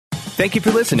Thank you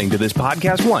for listening to this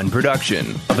Podcast One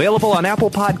production. Available on Apple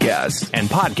Podcasts and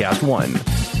Podcast One.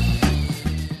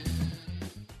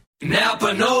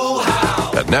 Napa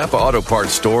know-how. At Napa Auto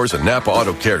Parts stores and Napa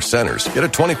Auto Care centers, get a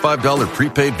 $25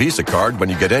 prepaid Visa card when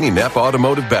you get any Napa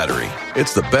Automotive battery.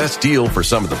 It's the best deal for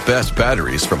some of the best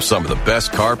batteries from some of the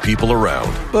best car people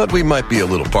around. But we might be a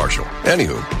little partial.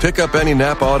 Anywho, pick up any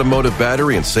Napa Automotive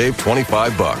battery and save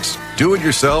 $25. Do it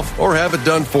yourself or have it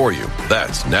done for you.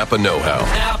 That's Napa know-how.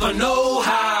 Napa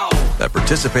know-how. At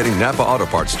participating Napa Auto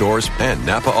Parts stores and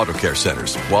Napa Auto Care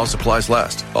centers while supplies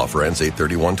last. Offer ends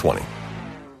 8/31/20.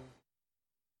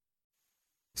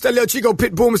 It's that little Chico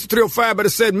Pitbull, Mr. 305, but it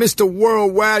said Mr.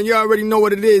 Worldwide. You already know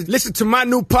what it is. Listen to my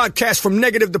new podcast, From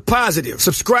Negative to Positive.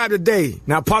 Subscribe today.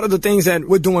 Now, part of the things that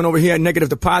we're doing over here at Negative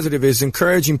to Positive is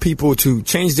encouraging people to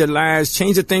change their lives,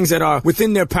 change the things that are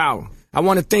within their power. I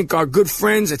want to thank our good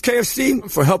friends at KFC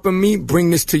for helping me bring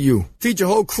this to you. Feed your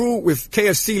whole crew with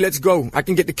KFC. Let's go. I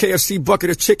can get the KFC bucket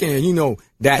of chicken, and you know,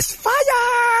 that's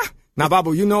fire. Now,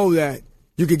 Babu, you know that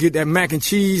you could get that mac and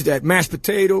cheese, that mashed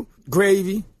potato,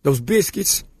 gravy, those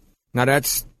biscuits. Now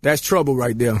that's trouble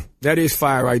right there. That is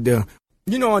fire right there.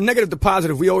 You know, on Negative to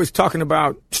Positive, we always talking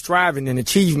about striving and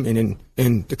achievement,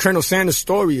 and the Colonel Sanders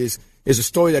story is a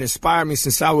story that inspired me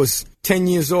since I was 10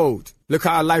 years old. Look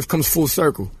how life comes full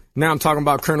circle. Now I'm talking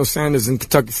about Colonel Sanders and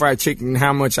Kentucky Fried Chicken and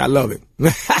how much I love it.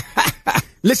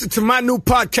 Listen to my new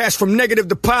podcast, From Negative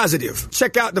to Positive.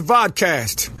 Check out the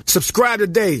vodcast. Subscribe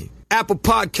today. Apple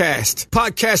Podcast,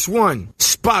 Podcast One,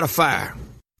 Spotify.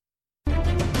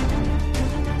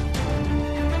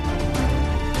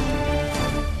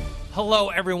 Hello,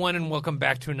 everyone, and welcome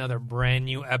back to another brand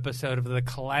new episode of the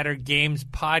Collider Games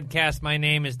podcast. My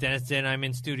name is Dennis Din. I'm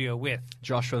in studio with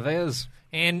Joshua Vez.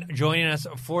 And joining us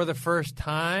for the first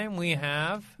time, we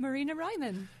have Marina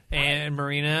Ryman. And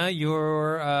Marina,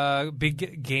 you're a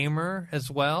big gamer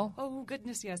as well. Oh,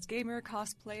 goodness, yes. Gamer,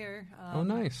 cosplayer. Oh,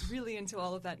 nice. Really into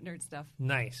all of that nerd stuff.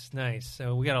 Nice.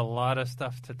 So we got a lot of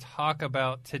stuff to talk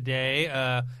about today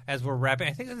as we're wrapping.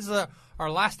 I think this is our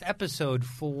last episode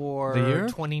for the year?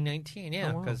 2019.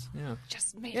 Yeah, because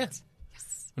just made it.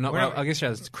 Yes. No, well, I guess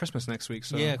it's Christmas next week.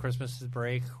 So yeah, Christmas is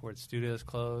break. Where the studio's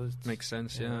closed. Makes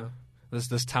sense. Yeah.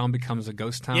 This town becomes a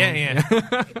ghost town. Yeah.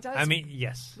 It does. I mean,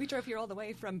 yes. We drove here all the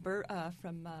way from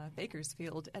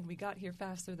Bakersfield, and we got here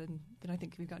faster than I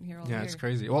think we've gotten here all year. Yeah, it's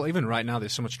crazy. Well, even right now,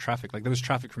 there's so much traffic. Like, there was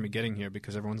traffic for me getting here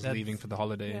because everyone's leaving for the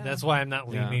holiday. Yeah. That's why I'm not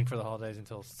leaving for the holidays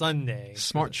until Sunday.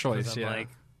 Smart choice, I'm like,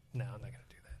 no, I'm not going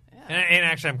to do that. Yeah. And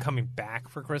actually, I'm coming back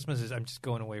for Christmas. I'm just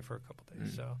going away for a couple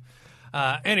days. So,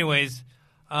 anyways,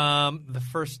 the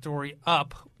first story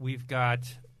up we've got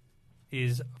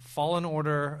is Fallen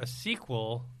Order, a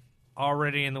sequel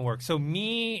already in the works. So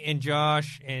me and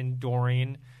Josh and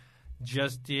Dorian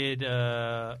just did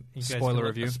a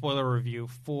spoiler review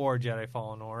for Jedi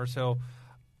Fallen Order. So,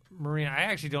 Marina, I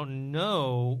actually don't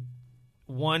know,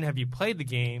 one, have you played the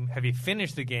game, have you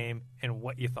finished the game, and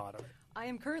what you thought of it? I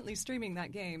am currently streaming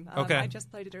that game. Okay. I just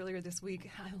played it earlier this week.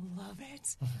 I love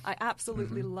it. I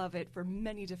absolutely love it for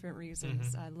many different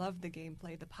reasons. I love the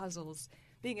gameplay, the puzzles,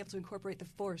 being able to incorporate the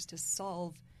Force to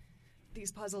solve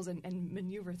these puzzles and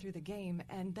maneuver through the game,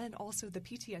 and then also the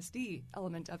PTSD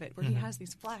element of it, where he has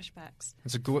these flashbacks.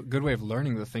 It's a good way of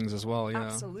learning the things as well. Yeah,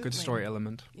 absolutely. Good story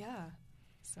element. Yeah.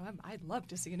 So I'd love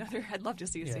to see I'd love to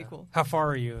see a sequel. How far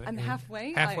are you? I'm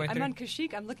halfway. I'm on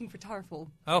Kashyyyk. I'm looking for Tarful.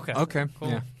 Okay.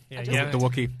 Cool. Yeah. The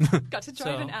Wookiee. Got to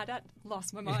drive an AT-AT.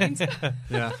 Lost my mind.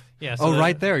 Yeah. So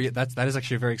right there. That is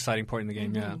actually a very exciting point in the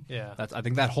game. Yeah. I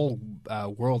think that whole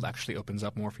world actually opens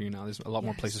up more for you now. There's a lot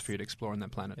more places for you to explore on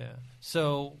that planet. Yeah.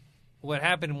 So what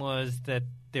happened was that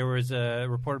there was a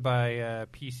report by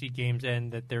PC Games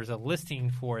and that there's a listing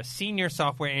for a senior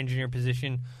software engineer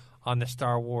position on the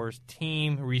Star Wars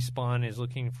team. Respawn is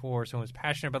looking for someone who's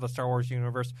passionate about the Star Wars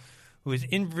universe, who is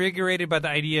invigorated by the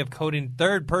idea of coding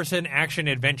third-person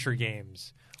action-adventure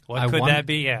games. What could that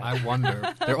be? Yeah. I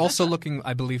wonder. They're also looking,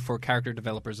 I believe, for character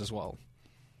developers as well.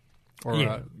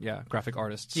 Or, graphic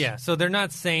artists. Yeah, so they're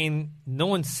not saying, no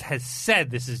one has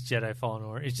said this is Jedi Fallen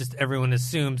Order. It's just everyone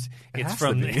assumes it's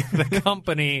from the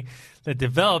company that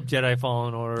developed Jedi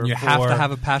Fallen Order. You have to have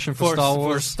a passion for Star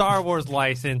Wars. For Star Wars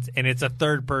license, and it's a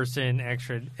third-person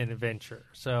action and adventure.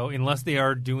 So unless they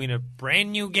are doing a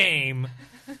brand new game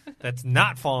that's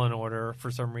not Fallen Order for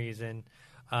some reason,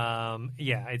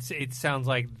 it sounds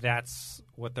like that's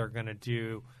what they're going to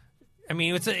do. I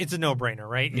mean, it's a no-brainer,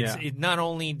 right? It not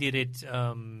only did it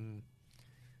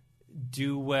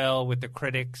do well with the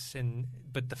critics,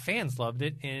 but the fans loved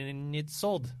it, and it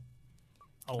sold.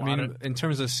 in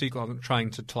terms of sequel, I'm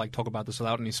trying to like talk about this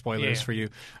without any spoilers Yeah. for you.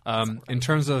 In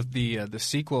terms of the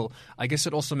sequel, I guess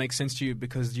it also makes sense to you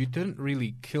because you didn't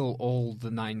really kill all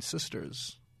the 9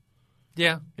 sisters.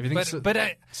 Yeah, If you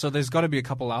think so there's got to be a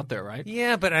couple out there, right?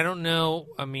 Yeah, but I don't know.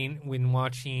 I mean, when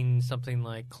watching something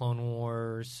like Clone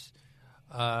Wars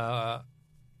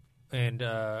and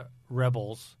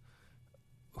Rebels,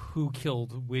 who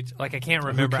killed which? Like, I can't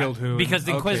remember. killed who? Because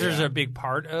the Okay, Inquisitors yeah. are a big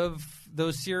part of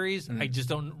those series. I just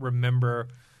don't remember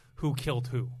who killed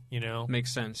who, you know?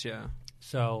 Makes sense, yeah.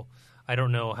 So I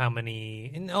don't know how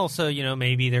many. And also, you know,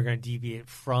 maybe they're going to deviate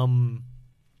from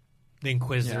the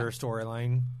Inquisitor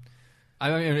storyline. I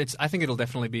mean, I think it'll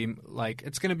definitely be like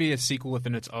it's going to be a sequel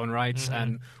within its own rights,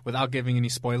 and without giving any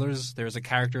spoilers, there's a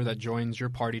character that joins your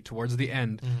party towards the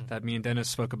end that me and Dennis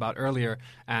spoke about earlier,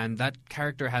 and that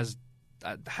character has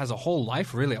a whole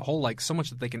life, really, so much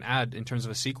that they can add in terms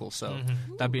of a sequel. So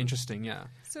that'd be interesting, yeah.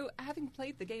 So, having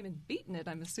played the game and beaten it,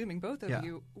 I'm assuming both of Yeah.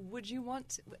 you,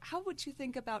 how would you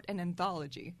think about an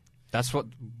anthology? That's what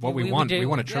we we want. do. We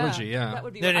want a trilogy, yeah. That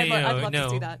would be. No, I'd love no. to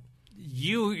see that.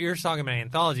 You're talking about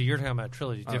anthology. You're talking about a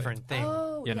trilogy, different thing.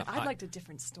 Oh, Yeah, yeah, no, I'd I- like to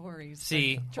different stories.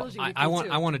 See, trilogy. I, would be I cool want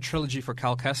too. I want a trilogy for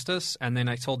Cal Kestis, and then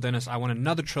I told Dennis I want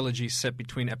another trilogy set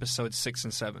between episodes 6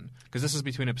 and 7 because this is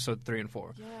between episode 3 and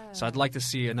 4. Yeah. So I'd like to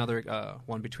see another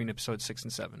one between episodes 6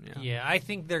 and 7. Yeah. Yeah, I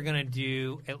think they're going to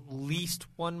do at least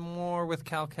one more with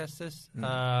Cal Kestis.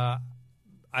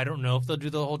 I don't know if they'll do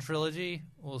the whole trilogy.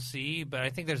 We'll see. But I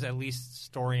think there's at least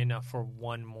story enough for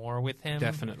one more with him.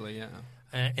 Definitely, yeah.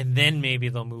 And then maybe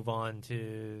they'll move on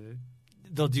to...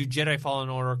 They'll do Jedi Fallen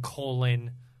Order,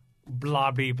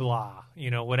 blah, blah, blah.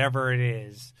 You know, whatever it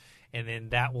is. And then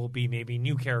that will be maybe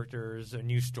new characters, a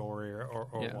new story, or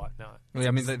Yeah. whatnot. Well,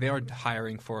 I mean, they are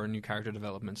hiring for new character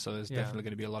development, so there's Yeah. definitely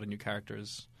going to be a lot of new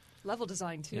characters. level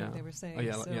design too. Yeah. They were saying. Oh,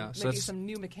 yeah, so yeah. So maybe that's- some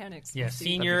new mechanics. Yeah, We'll see.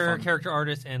 senior fun. character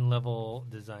artist and level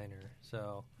designer.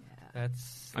 So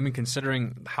that's... I mean,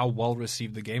 considering how well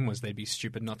received the game was, they'd be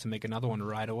stupid not to make another one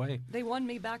right away. They won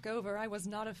me back over. I was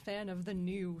not a fan of the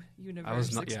new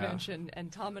universe not- yeah. expansion,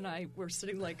 and Tom and I were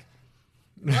sitting like,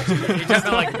 You're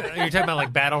talking about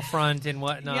like Battlefront and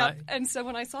whatnot. yep. And so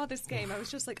when I saw this game, I was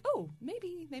just like, oh,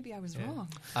 maybe I was wrong.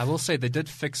 I will say they did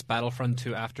fix Battlefront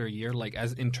 2 after a year. Like,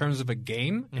 as in terms of a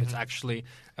game, it's actually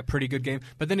a pretty good game.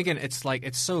 But then again, it's like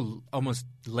it's so almost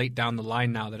late down the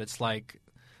line now that it's like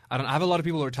I have a lot of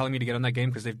people who are telling me to get on that game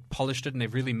because they've polished it and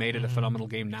they've really made it a phenomenal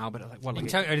game now. But like, what? Are you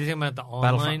Like, talking about the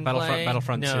online play?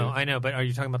 Battlefront No, 2. I know, but are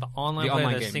you talking about the online The play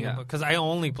online or the game, single? yeah. Because I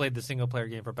only played the single player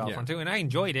game for Battlefront Yeah. 2, and I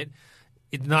enjoyed it.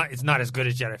 It's not as good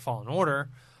as Jedi Fallen Order.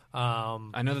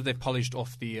 I know that they've polished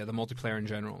off the multiplayer in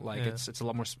general. Like Yeah. it's a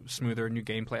lot more smoother, new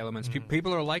gameplay elements.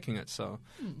 People are liking it, so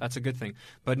that's a good thing.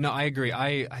 But no, I agree.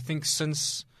 I think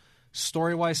since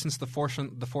story-wise, since the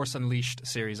Force Unleashed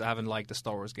series, I haven't liked the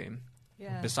Star Wars game.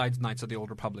 Yeah. Besides Knights of the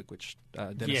Old Republic, which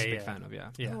Dennis is a big fan of. Yeah.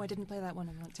 Yeah. Oh, I didn't play that one.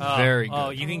 I want to. Very good. Oh,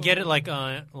 you can get it like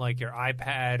on like your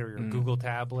iPad or your Google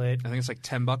tablet. I think it's like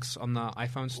 $10 on the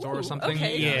iPhone store or Ooh, something.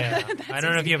 okay. Yeah, That's I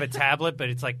don't know if easy. you have a tablet, but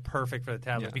it's like perfect for the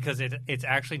tablet Yeah. because it's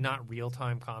actually not real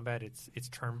time combat. It's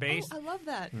turn based. Oh, I love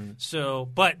that. So,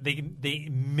 but they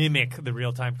mimic the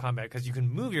real time combat because you can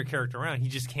move your character around. He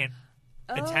just can't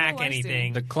attack I see.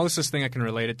 anything. The closest thing I can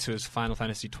relate it to is Final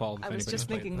Fantasy XII. If I was anybody's just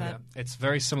played thinking it. that. Yeah. It's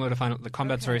very similar to Final. The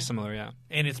combat's very Okay. similar. Yeah.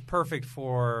 And it's perfect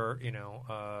for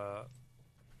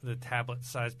the tablet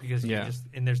size because you Yeah. just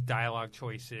and there's dialogue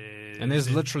choices And there's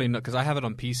literally no, because I have it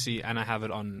on PC and I have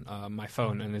it on my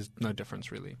phone, and there's no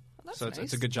difference really. that's So it's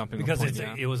nice. a good jumping because point.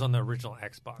 Yeah. it was on the original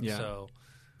Xbox. Yeah. So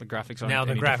The graphics aren't now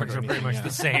the any graphics different or are pretty anything, much the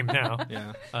same now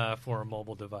Yeah. for a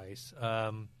mobile device.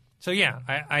 So yeah,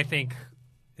 I think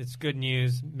it's good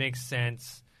news. Makes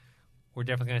sense. We're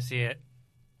definitely going to see it.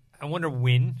 I wonder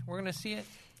when we're going to see it.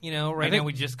 You know, right think- now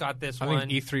we just got this I one.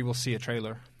 think E3 will see a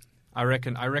trailer. I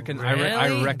reckon. Really?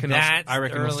 I reckon. That's I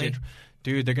reckon we'll see early? it.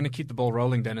 Dude, they're gonna keep the ball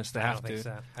rolling, Dennis. They I have don't think to.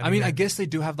 so. I mean, think I guess they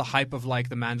do have the hype of like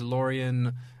the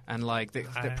Mandalorian, and like they're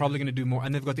probably gonna do more.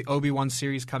 And they've got the Obi-Wan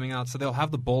series coming out, so they'll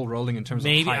have the ball rolling in terms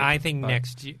maybe of hype. I think but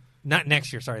next year. Not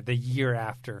next year, sorry, the year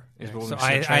after. Is next. when So we'll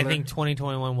see a I trailer? think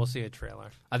 2021 we'll see a trailer.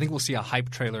 I think we'll see a hype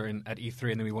trailer at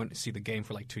E3, and then we won't see the game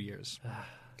for like 2 years.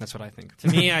 That's what I think. To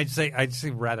me, I'd say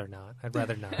rather not. I'd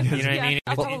rather not. You know what I Yeah, mean?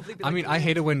 I'll It's- probably be I like, mean, I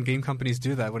hate it when game companies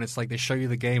do that. When it's like they show you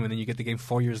the game, and then you get the game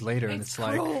 4 years later, and it's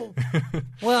like, cruel.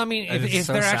 Well, I mean, And if it's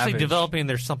so they're actually savage. developing,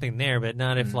 there's something there, but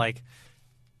not if like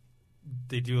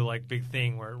they do like big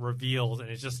thing where it reveals and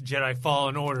it's just Jedi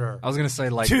Fallen Order. I was gonna say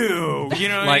like 2, you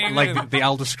know, like the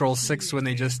Elder Scrolls 6 when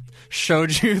they just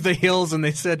showed you the hills and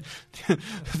they said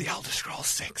the Elder Scrolls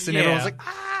 6 and everyone's like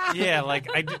yeah, like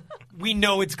we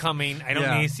know it's coming. I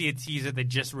don't need to see a teaser that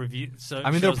just review. So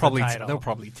I mean they'll they'll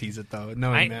probably tease it though.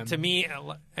 Knowing them. To me,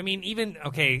 I mean, even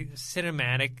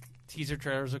cinematic teaser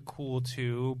trailers are cool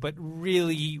too, but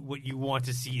really what you want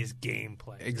to see is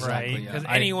gameplay. Exactly, right? yeah. Because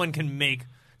anyone can make,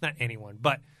 not anyone,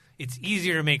 but it's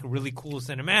easier to make really cool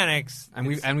cinematics. And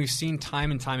we've seen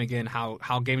time and time again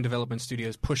how game development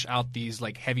studios push out these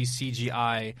like heavy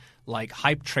CGI like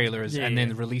hype trailers and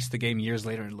then release the game years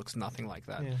later and it looks nothing like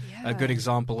that. Yeah. A good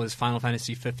example is Final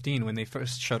Fantasy 15 when they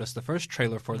first showed us the first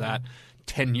trailer for that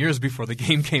 10 years before the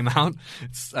game came out.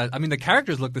 It's, I mean the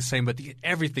characters look the same but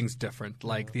everything's different.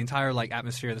 Like the entire like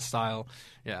atmosphere, the style.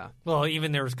 Yeah. Well,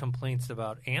 even there was complaints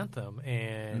about Anthem,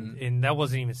 and that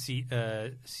wasn't even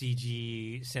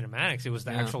CG cinematics. It was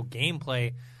the actual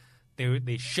gameplay.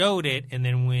 They showed it, and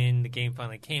then when the game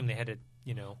finally came, they had to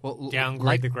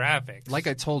downgrade the graphics. Like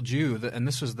I told you, and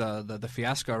this was the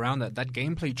fiasco around that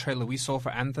gameplay trailer we saw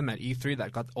for Anthem at E3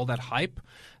 that got all that hype.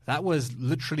 That was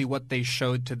literally what they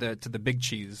showed to the big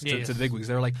cheese, to the big wigs.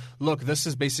 They were like, look, this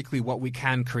is basically what we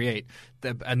can create.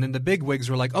 And then the big wigs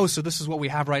were like, oh, so this is what we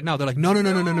have right now. They're like, no.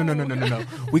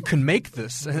 We can make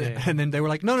this. And then they were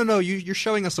like, no, you're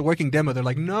showing us a working demo. They're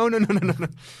like, no.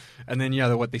 And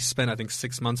then, what they spent, I think,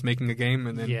 6 months making a game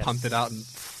and then pumped it out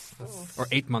or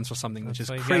 8 months or something, which is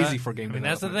crazy for game development.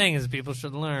 That's the thing is people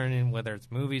should learn, and whether it's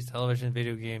movies, television,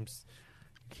 video games,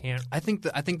 can't. I think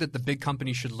that the big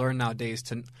companies should learn nowadays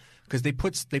to, because they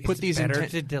put these better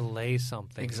to delay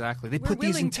something. Exactly, they We're put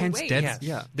these willing to intense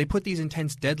wait. they put these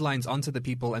intense deadlines onto the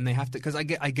people, and they have to, because I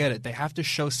get it, they have to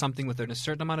show something within a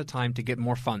certain amount of time to get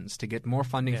more funds, to get more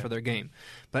funding for their game.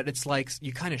 But it's like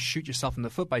you kind of shoot yourself in the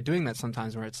foot by doing that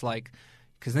sometimes, where it's like.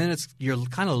 Because then you're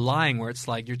kind of lying, where it's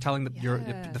like you're telling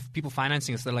the people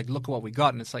financing us, they're like, look at what we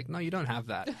got, and it's like, no, you don't have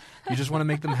that. You just want to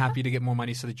make them happy to get more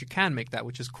money so that you can make that,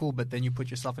 which is cool. But then you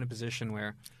put yourself in a position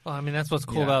where, well, I mean, that's what's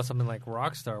cool about something like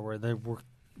Rockstar, where they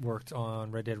worked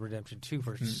on Red Dead Redemption 2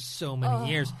 for so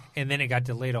many years, and then it got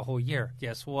delayed a whole year.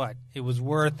 Guess what? It was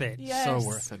worth it. Yes. So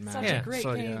worth it, man. Such a great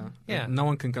game. Yeah. No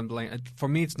one can complain. For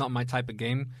me, it's not my type of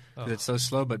game because it's so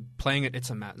slow. But playing it,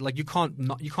 it's a like you can't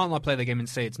not play the game and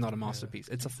say it's not a masterpiece.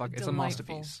 It's a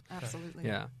masterpiece. Absolutely.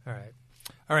 Yeah.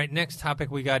 All right. Next topic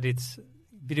we got. It's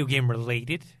video game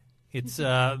related. It's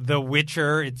The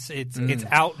Witcher. It's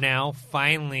out now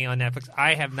finally on Netflix.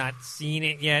 I have not seen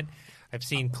it yet. I've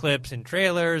seen clips and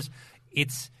trailers.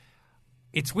 It's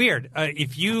weird.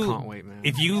 If you I can't wait, man.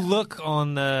 If you look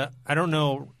on I don't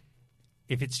know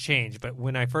if it's changed, but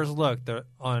when I first looked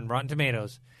on Rotten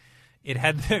Tomatoes, it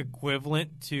had the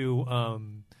equivalent to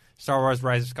Star Wars: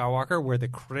 Rise of Skywalker, where the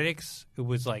critics it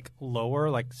was like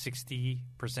lower, like 60%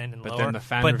 and but lower. Then the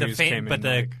fan reviews came in,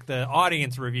 the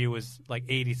audience review was like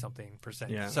 80-something%.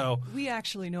 Yeah. So we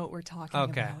actually know what we're talking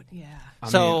about. Yeah.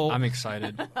 I'm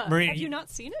excited. Marie, Have you not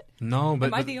seen it? No, but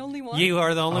Am I the only one? You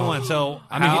are the only one. So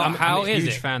I'm how a is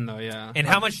huge it? fan, though. Yeah. And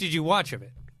how much did you watch of it?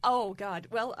 Oh God.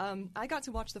 Well, I got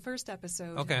to watch the first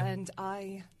episode, Okay. and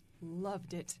I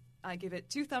loved it. I give it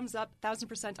 2 thumbs up,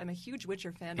 1,000%. I'm a huge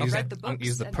Witcher fan. He's I read the books.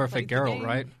 he's the and perfect played the Geralt, game.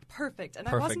 right? Perfect. And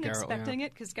I Perfect wasn't Geralt, expecting yeah.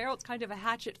 it because Geralt's kind of a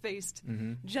hatchet-faced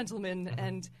gentleman,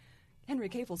 and Henry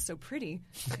Cavill's so pretty.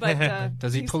 But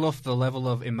Does he pull off the level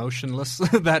of emotionless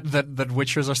that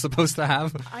Witchers are supposed to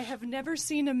have? I have never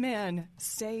seen a man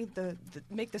say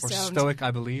make the Or sound. stoic,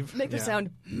 I believe. Make the Yeah. sound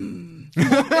in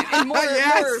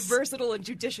more versatile and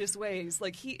judicious ways.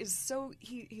 Like he is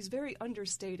he's very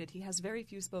understated. He has very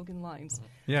few spoken lines.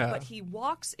 Yeah. But he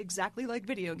walks exactly like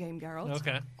video game Geralt.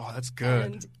 Okay. Oh, that's good.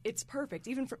 And it's perfect.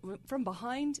 Even from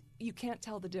behind, you can't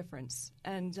tell the difference.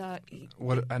 And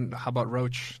And how about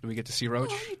Roach? Do we get to see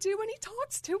Roach? I do when he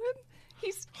talks to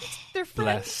him. They're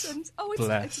friends, Bless. and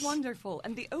it's wonderful.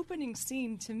 And the opening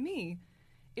scene to me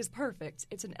is perfect.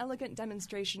 It's an elegant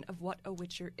demonstration of what a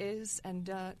Witcher is. And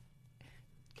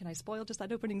can I spoil just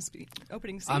that opening scene?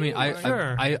 I mean,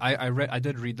 Sure. I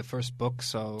did read the first book,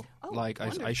 so I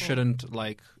wonderful. shouldn't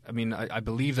I mean, I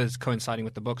believe that it's coinciding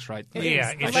with the books, right? Yeah,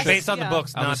 is. it's Unless- based on the yeah.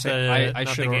 books, I would not say the I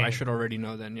not should the game. I should already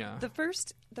know then. Yeah. The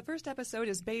first episode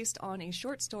is based on a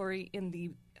short story in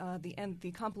the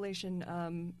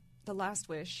compilation The Last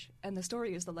Wish, and the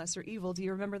story is The Lesser Evil. Do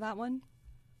you remember that one?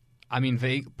 I mean,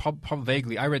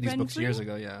 vaguely. I read these books Renfrew? years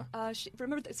ago. Yeah.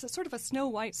 Remember, it's a sort of a Snow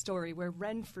White story where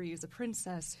Renfrey is a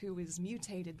princess who is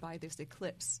mutated by this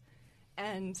eclipse,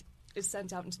 and is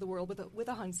sent out into the world with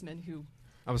a huntsman who.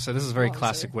 I would say this is a very follows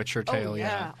classic her. Witcher tale. Oh,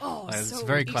 yeah. Oh, Oh, It's so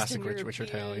very Eastern classic Witcher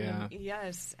tale, European, yeah.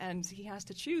 Yes, and he has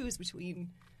to choose between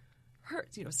her,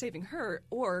 saving her,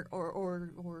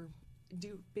 or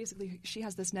do basically. She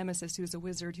has this nemesis who's a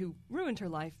wizard who ruined her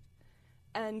life,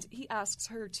 and he asks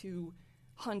her to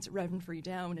hunt Renfrey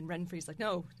down, and Renfrey's like,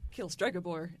 no, kill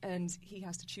Stregobor, and he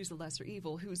has to choose the lesser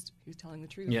evil, who's telling the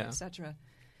truth, Yeah. etc.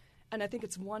 And I think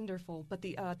it's wonderful. But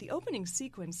the opening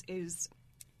sequence is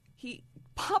he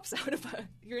pops out of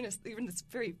you're in this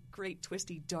very great,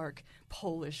 twisty, dark,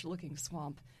 Polish-looking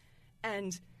swamp,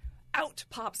 and out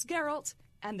pops Geralt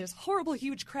and this horrible,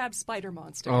 huge crab spider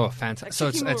monster. Oh, fantastic! So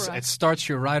it starts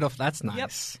you right off. That's nice.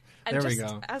 Yep. And there we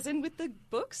just go. as in with the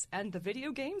books and the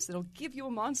video games, it'll give you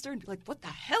a monster and be like, what the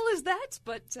hell is that?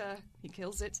 But he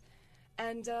kills it.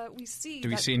 And we see. Do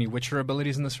we see any Witcher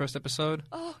abilities in this first episode?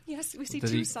 Oh, yes, we see Did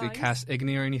two he signs. cast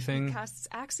Igni or anything? He casts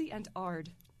Axii and Ard.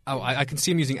 Oh, I can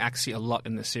see him using Axii a lot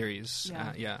in the series.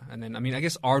 Yeah. And then, I mean, I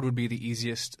guess Ard would be the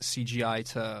easiest CGI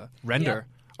to render.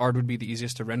 Ard would be the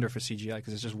easiest to render for CGI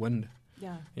because it's just wind.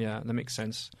 Yeah. Yeah, that makes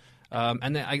sense.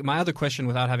 And then my other question,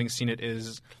 without having seen it,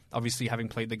 is obviously having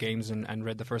played the games and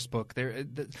read the first book. There's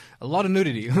a lot of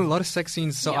nudity, a lot of sex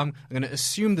scenes. So I'm going to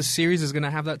assume the series is going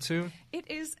to have that too. It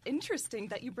is interesting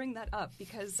that you bring that up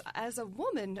because as a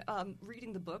woman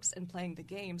reading the books and playing the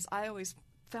games, I always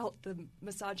felt the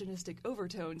misogynistic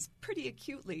overtones pretty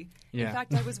acutely. Yeah. In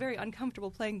fact, I was very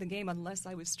uncomfortable playing the game unless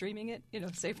I was streaming it,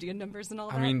 safety in numbers and all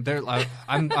that. I mean,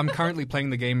 I'm currently playing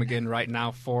the game again right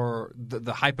now for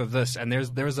the hype of this, and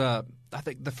there's I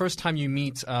think the first time you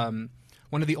meet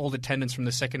one of the old attendants from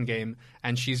the second game,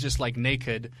 and she's just like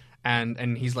naked,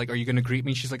 and he's like, "Are you going to greet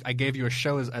me?" She's like, "I gave you a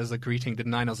show as a greeting,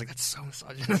 didn't I?" And I was like, "That's so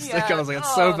misogynistic." Yeah. I was like,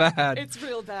 "It's so bad." It's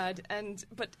real bad.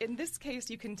 But in this case,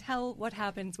 you can tell what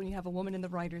happens when you have a woman in the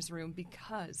writer's room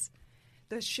because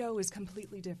the show is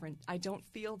completely different. I don't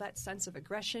feel that sense of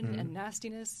aggression and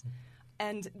nastiness.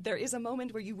 And there is a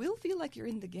moment where you will feel like you're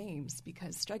in the games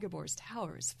because Stregobor's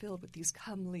tower is filled with these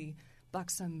comely,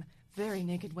 buxom, very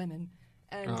naked women.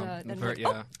 And then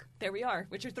there we are,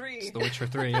 Witcher 3. It's The Witcher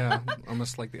 3, yeah,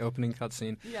 almost like the opening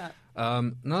cutscene. Yeah.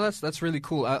 No, that's really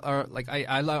cool.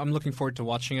 I'm looking forward to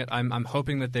watching it. I'm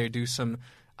hoping that they do some.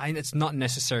 It's not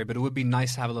necessary, but it would be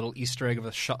nice to have a little Easter egg of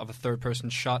a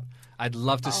third-person shot. I'd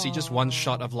love to see just one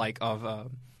shot of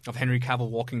Henry Cavill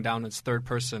walking down as third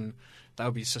person. That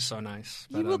would be just so nice.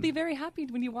 You will be very happy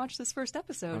when you watch this first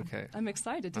episode. Okay. I'm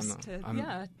excited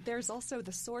there's also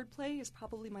the sword play is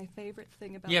probably my favorite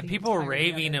thing about the people were entire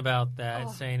raving together. about that,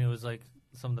 saying it was like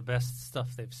some of the best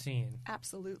stuff they've seen.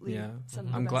 Absolutely. Yeah, Some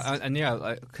of the I'm best.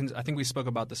 glad. I think we spoke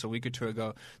about this a week or two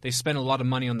ago. They spent a lot of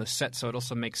money on the set, so it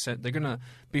also makes sense. They're gonna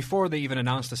before they even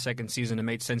announced the second season. It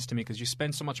made sense to me because you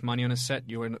spend so much money on a set,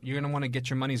 you're gonna want to get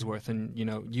your money's worth and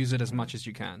use it as much as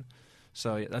you can.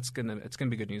 So yeah, it's gonna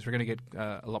be good news. We're gonna get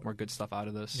a lot more good stuff out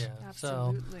of this. Yeah,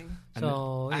 Absolutely.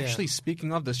 Actually,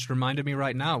 speaking of this, reminded me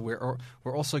right now we're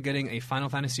also getting a Final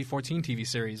Fantasy XIV TV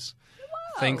series.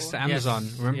 Thanks to Amazon.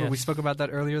 Yes, Remember we yes. spoke about that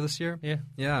earlier this year? Yeah.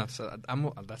 Yeah, so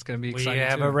that's going to be We exciting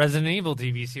have too. a Resident Evil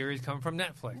TV series coming from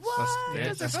Netflix. What?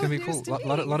 That's Those are going to be both cool. news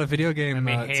to A lot of video game I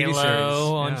mean, TV Halo series.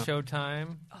 on Yeah.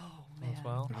 Showtime Oh, man. as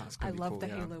well. Oh, that's I gonna be love cool, the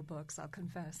yeah. Halo books, I'll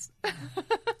confess.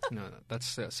 No, that's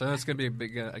so it's going to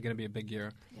be a big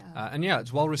year. Yeah. And yeah,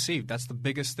 it's well received. That's the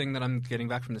biggest thing that I'm getting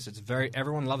back from this.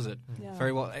 Everyone loves it. Yeah.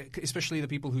 Very well, especially the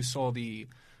people who saw the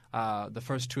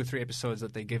first 2 or 3 episodes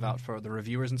that they give out for the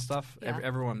reviewers and stuff. Yeah.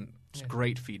 Everyone, it's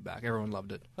great feedback. Everyone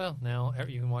loved it. Well, now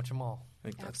you can watch them all. I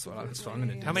think that's what I'm Absolutely. going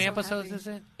to do. How many so episodes happy. is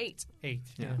it? 8. 8.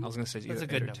 Yeah, I was going to say That's either a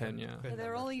good 8 or number. 10. Yeah. Good They're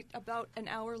number. only about an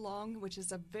hour long, which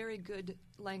is a very good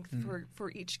length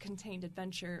for each contained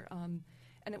adventure.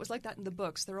 And it was like that in the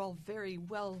books. They're all very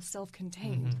well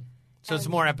self-contained. So it's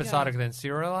And, more yeah. episodic than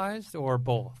serialized, or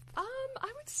both? I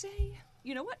would say,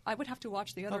 you know what? I would have to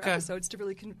watch the other Okay. episodes to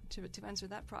really to answer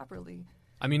that properly.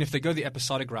 I mean, if they go the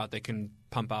episodic route, they can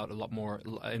pump out a lot more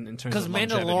in terms Because of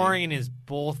longevity. Mandalorian is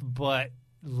both, but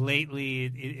lately,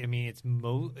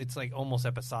 it's like almost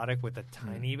episodic with a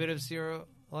tiny bit of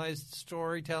serialized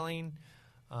storytelling.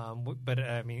 But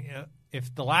I mean,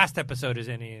 if the last episode is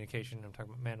any indication, I'm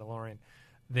talking about Mandalorian,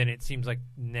 then it seems like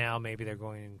now maybe they're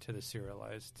going into the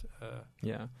serialized.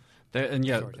 Yeah. And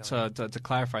yeah, Storytelling. to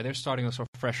clarify, they're starting us off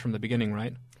fresh from the beginning,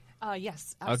 right?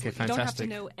 Yes, absolutely. Okay, You don't have to fantastic.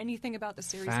 know anything about the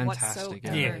series Fantastic,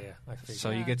 whatsoever. yeah. I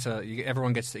figured. So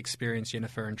everyone gets to experience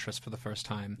Yennefer and Triss for the first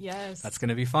time. Yes. That's going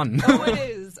to be fun. Oh, it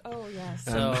is. Oh, yes.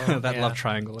 So, And that yeah. love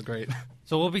triangle are great.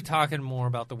 So we'll be talking more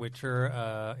about The Witcher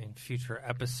in future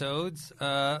episodes.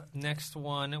 Next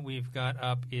one we've got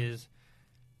up is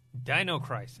Dino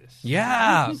Crisis.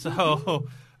 Yeah. So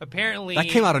apparently That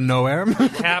came out of nowhere.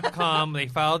 Capcom, they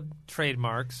filed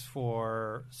trademarks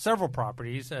for several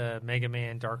properties, Mega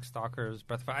Man, Darkstalkers,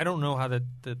 Breath of Fire. I don't know how the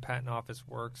patent office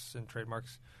works and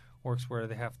trademarks works where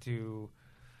they have to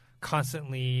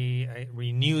constantly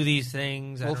renew these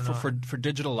things. Well, for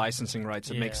digital licensing rights,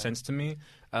 it makes sense to me.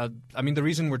 I mean, the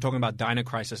reason we're talking about Dino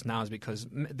Crisis now is because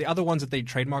the other ones that they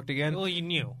trademarked again... Well, you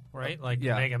knew, right? Like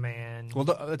yeah. Mega Man. Well,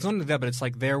 it's not only that, but it's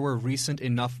like there were recent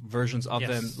enough versions of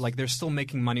them. Like, they're still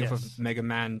making money off of Mega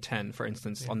Man 10, for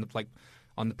instance, on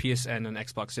the PSN and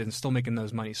Xbox, and still making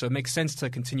those money. So it makes sense to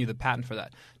continue the patent for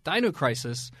that. Dino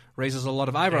Crisis raises a lot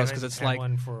of eyebrows because it's like,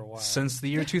 one for a while. Since the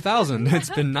year 2000, it's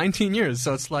been 19 years.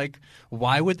 So it's like,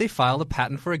 why would they file a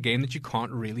patent for a game that you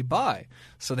can't really buy?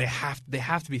 So they have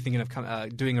to be thinking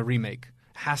of doing a remake.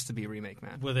 Has to be a remake,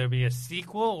 man. Will there be a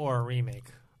sequel or a remake?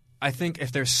 I think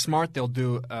if they're smart, they'll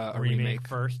do a remake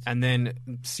first, and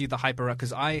then see the hype around.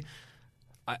 Because I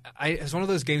it's one of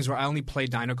those games where I only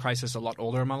played Dino Crisis a lot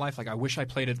older in my life. Like, I wish I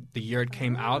played it the year it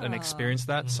came out and experienced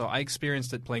that. So I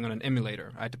experienced it playing on an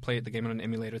emulator. I had to play the game on an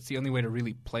emulator. It's the only way to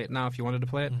really play it now if you wanted to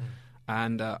play it.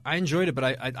 And I enjoyed it, but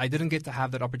I didn't get to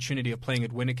have that opportunity of playing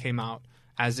it when it came out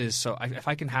as is. So if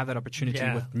I can have that opportunity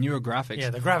with newer graphics. Yeah,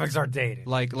 the graphics are dated.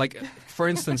 Like for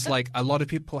instance, like a lot of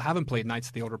people haven't played Knights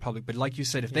of the Old Republic, but like you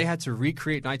said, if they had to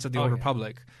recreate Knights of the Old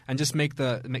Republic and just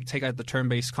take out the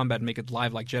turn-based combat and make it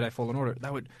live like Jedi Fallen Order,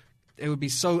 it would be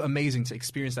so amazing to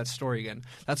experience that story again.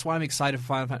 That's why I'm excited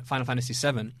for Final Fantasy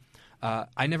VII.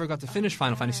 I never got to finish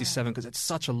Final Fantasy VII because it's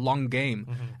such a long game,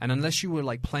 and unless you were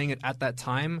like playing it at that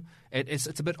time,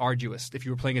 it's a bit arduous. If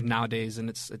you were playing it nowadays, and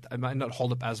it might not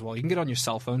hold up as well. You can get it on your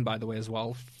cell phone, by the way, as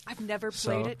well. I've never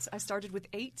played it. I started with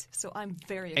 8, so I'm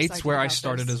very excited. 8's where I about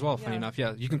started this. as well. Funny enough,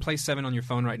 yeah, you can play 7 on your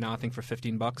phone right now. I think for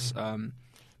 $15.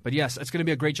 But yes, it's going to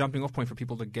be a great jumping off point for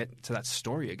people to get to that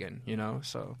story again, you know?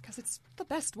 So because it's the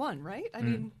best one, right? I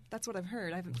mean, that's what I've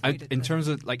heard. I haven't played it. In terms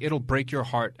of, like, it'll break your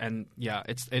heart, and yeah,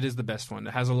 it is the best one.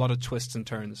 It has a lot of twists and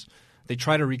turns. They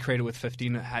try to recreate it with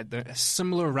 15. It had a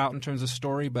similar route in terms of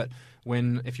story, but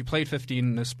if you played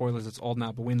 15, no spoilers, it's old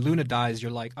now, but when Luna dies,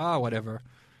 you're like, whatever.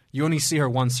 You only see her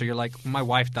once, so you're like, my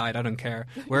wife died, I don't care.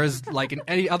 Whereas, like, in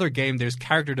any other game, there's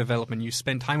character development. You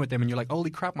spend time with them, and you're like, holy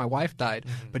crap, my wife died.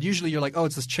 But usually you're like,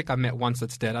 it's this chick I met once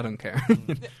that's dead, I don't care.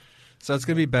 So it's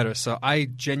going to be better. So I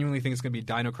genuinely think it's going to be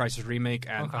Dino Crisis Remake,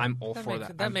 and I'm all for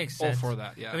that. That makes sense. All for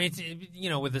that, yeah. I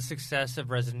mean, with the success of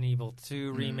Resident Evil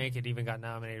 2 Remake, it even got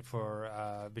nominated for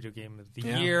Video Game of the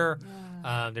Year.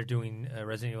 Yeah. They're doing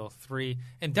Resident Evil 3.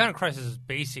 And Dino Crisis is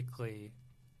basically...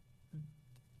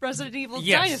 Resident Evil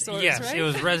dinosaurs, yes, right? It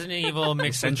was Resident Evil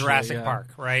mixed with Jurassic Park,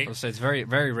 right? So it's very,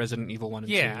 very Resident Evil 1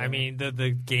 and 2. Yeah, I mean, the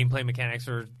gameplay mechanics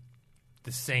are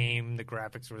the same. The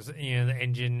graphics was, the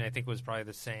engine, I think, was probably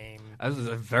the same.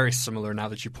 Very similar now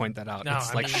that you point that out. No,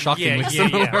 it's shockingly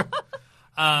similar.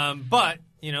 But,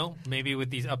 maybe with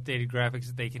these updated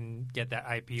graphics, they can get that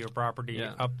IP or property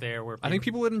up there. Where I think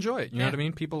people would enjoy it. You know what I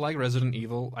mean? People like Resident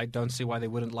Evil. I don't see why they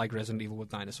wouldn't like Resident Evil with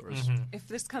dinosaurs. If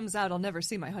this comes out, I'll never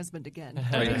see my husband again.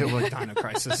 Dino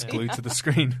Crisis glued to the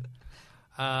screen.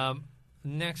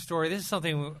 Next story. This is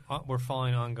something we're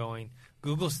following ongoing.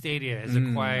 Google Stadia has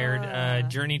acquired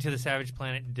Journey to the Savage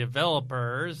Planet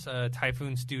developers,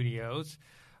 Typhoon Studios.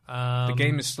 The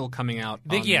game is still coming out.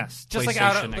 Just like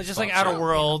Outer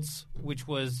Worlds, which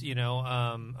was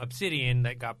Obsidian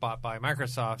that got bought by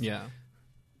Microsoft. Yeah,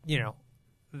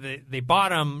 they bought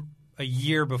them a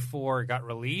year before it got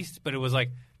released, but it was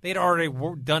like they'd already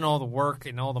done all the work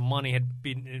and all the money had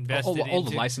been invested. All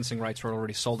the licensing rights were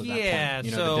already sold at that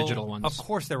point. So the digital ones. Of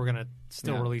course, they were going to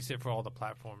still release it for all the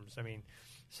platforms. I mean,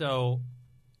 so.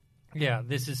 Yeah,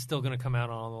 this is still going to come out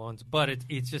on all the ones, but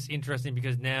it's just interesting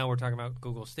because now we're talking about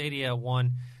Google Stadia.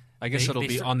 I guess it'll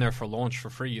be on there for launch for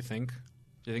free. You think?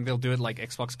 Do you think they'll do it like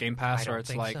Xbox Game Pass, or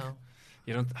it's like so.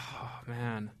 You don't? Oh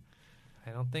man,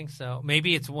 I don't think so.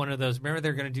 Maybe it's one of those. Remember,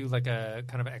 they're going to do like a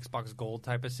kind of Xbox Gold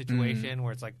type of situation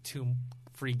where it's like 2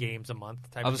 free games a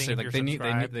month type Obviously, of thing.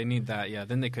 Like they need that. Yeah,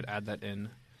 then they could add that in.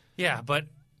 Yeah, but.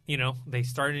 They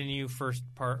started a new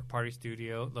first-party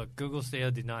studio. Look, Google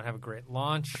Stadia did not have a great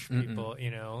launch. People,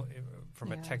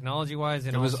 from a technology-wise.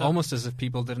 And it was almost as if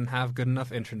people didn't have good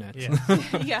enough internet. Yeah.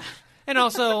 Yeah. And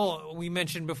also, we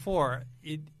mentioned before,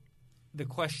 the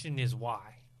question is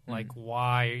why? Like,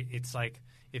 why? It's like,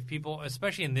 if people,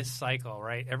 especially in this cycle,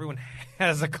 right, everyone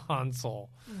has a console.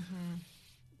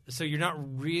 So you're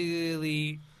not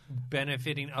really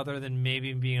benefiting other than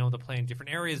maybe being able to play in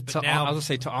different areas. But So now, I was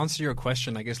say, to answer your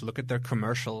question, I guess look at their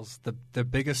commercials. The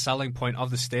biggest selling point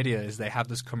of the Stadia is they have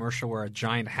this commercial where a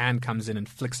giant hand comes in and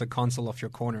flicks a console off your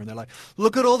corner, and they're like,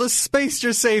 "Look at all the space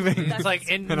you're saving." it's like,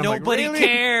 and And I'm like, nobody really?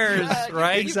 cares,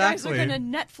 right? You guys Exactly. are going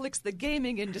to Netflix the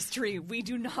gaming industry. We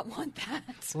do not want that.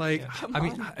 Like, Come I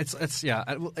mean, on. it's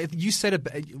yeah. You said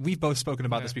it. We've both spoken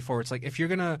about this before. It's like if you're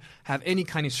gonna have any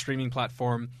kind of streaming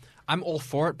platform, I'm all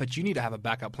for it, but you need to have a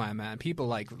backup plan, man. People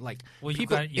Well, you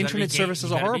people. gotta- you gotta Internet be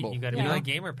services are horrible. You got to Yeah. be like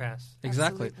Gamer Pass.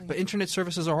 Exactly. Absolutely. But internet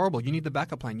services are horrible. You need the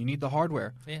backup plan. You need the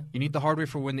hardware. Yeah. You need the hardware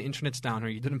for when the internet's down or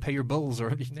you didn't pay your bills or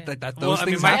Yeah. those Well, I mean,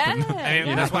 things my- happen. Yeah, I mean,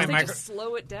 yeah, that's why they micro- just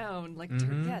slow it down. Like,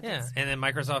 Yeah, that's- and then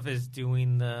Microsoft is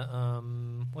doing the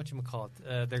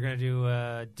whatchamacallit? They're going to do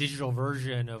a digital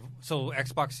version of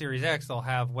Xbox Series X. They'll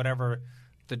have whatever.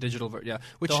 The digital, yeah.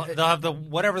 Which They'll have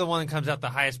whatever the one that comes out the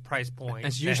highest price point.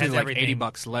 it's that usually has like everything.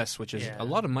 $80 less, which is Yeah. a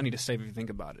lot of money to save if you think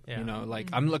about it. Yeah. You know, like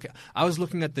I was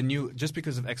looking at the new, just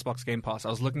because of Xbox Game Pass, I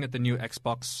was looking at the new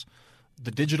Xbox,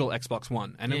 the digital Xbox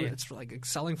One, and Yeah. it's like it's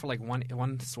selling for like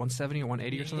 170 or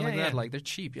 180 or something Yeah, like yeah. that. Like they're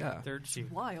cheap, yeah, They're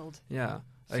cheap. wild. yeah.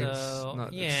 So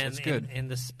It's good. And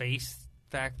the space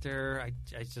factor,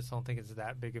 I just don't think it's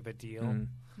that big of a deal. Mm.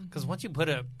 Because once you put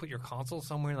your console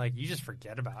somewhere, like you just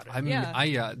forget about it. I mean,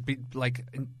 Yeah.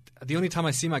 the only time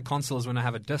I see my console is when I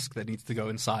have a disc that needs to go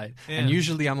inside, and Yeah.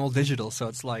 usually I'm all digital, so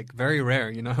it's like very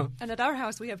rare, you know. And at our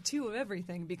house, we have 2 of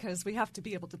everything because we have to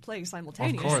be able to play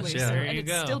simultaneously. yeah. So, There and you it's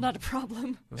go. still not a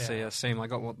problem. Let's say same. I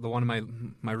got the one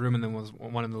in my room, and then was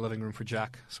one in the living room for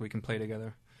Jack, so we can play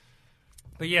together.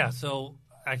 But yeah, so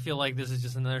I feel like this is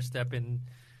just another step in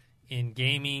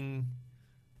gaming.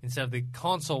 Instead of the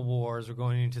console wars, we're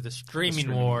going into the streaming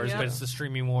streaming. wars, Yeah. but it's the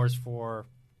streaming wars for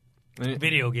And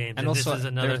video games. And also, this is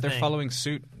another they're thing. following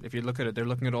suit. If you look at it, they're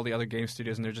looking at all the other game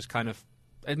studios, and they're just kind of.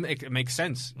 It makes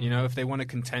sense, you know. If they want to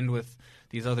contend with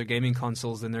these other gaming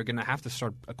consoles, then they're going to have to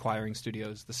start acquiring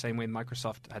studios the same way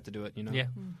Microsoft had to do it, you know. Yeah.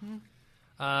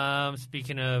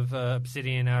 Speaking of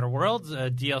Obsidian Outer Worlds,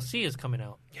 DLC is coming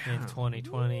out in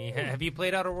 2020. Have you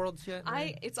played Outer Worlds yet?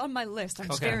 It's on my list.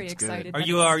 I'm Okay. very That's good. excited. Are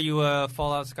but you a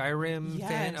Fallout Skyrim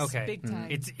fan? Yes, Okay, big time.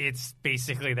 It's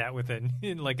basically that with a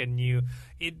new.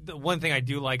 The one thing I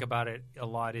do like about it a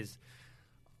lot is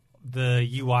the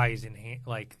UI is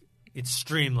it's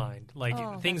streamlined. Like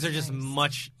Oh, things are that's just nice.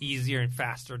 much easier and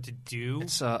faster to do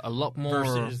It's a lot more.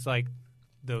 versus like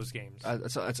those games.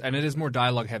 And it is more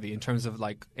dialogue heavy in terms of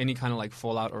like any kind of like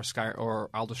Fallout or Sky or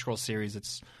Elder Scrolls series.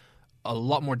 It's a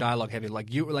lot more dialogue heavy.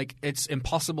 It's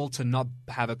impossible to not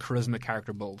have a charisma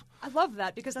character build. I love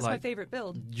that because that's my Like- favorite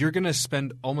build. You're gonna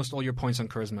spend almost all your points on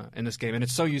charisma in this game, and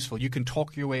it's so useful. You can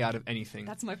talk your way out of anything.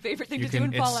 That's my favorite thing you to do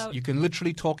in Fallout. You can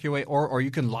literally talk your way, or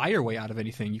you can lie your way out of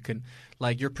anything. You can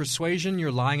like your persuasion,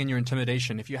 your lying, and your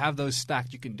intimidation. If you have those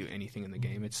stacked, you can do anything in the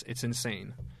game. It's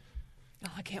insane. Oh,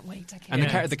 I can't wait. I can't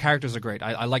And wait. the characters are great.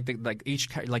 I like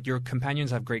your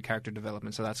companions have great character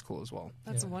development, so that's cool as well.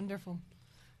 That's wonderful.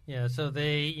 Yeah, so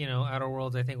Outer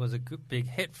Worlds, I think, was a good, big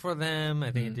hit for them.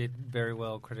 I think Mm-hmm. it did very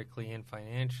well critically and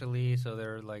financially. So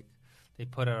they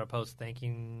put out a post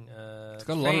thanking It's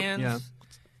got a lot of- fans, yeah.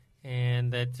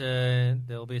 and that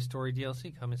there'll be a story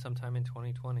DLC coming sometime in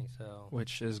 2020. So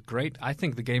Which is great. I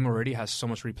think the game already has so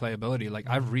much replayability. Like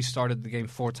I've restarted the game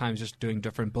 4 times just doing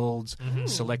different builds,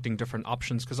 selecting different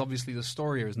options because obviously the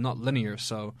story is not linear.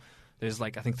 So there's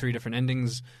like I think 3 different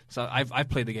endings. So I've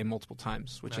played the game multiple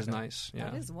times, which is nice. Yeah.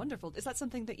 That is wonderful. Is that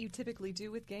something that you typically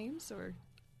do with games, or?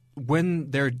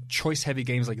 When they're choice-heavy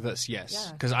games like this, yes,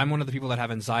 Yeah. because I'm one of the people that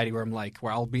have anxiety where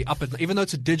I'll be up even though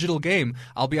it's a digital game,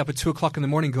 I'll be up at 2:00 in the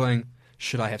morning going,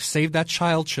 should I have saved that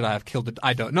child? Should I have killed it?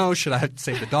 I don't know. Should I have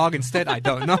saved the dog instead? I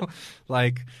don't know.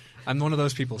 Like, I'm one of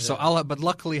those people. So but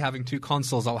luckily having 2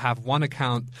 consoles, I'll have one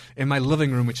account in my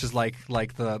living room, which is like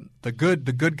the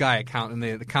good guy account, and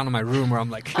the account in my room where I'm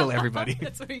like kill everybody.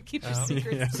 That's where you keep your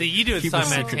secrets. Yeah. So you do it Keep the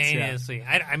secrets, simultaneously.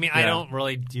 I mean, I Yeah. don't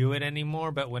really do it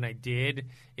anymore, but when I did,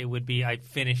 it would be I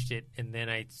finished it and then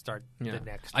I'd start Yeah. the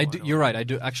next I one. do, you're right. I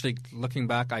do actually. Looking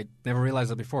back, I never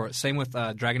realized that before. Same with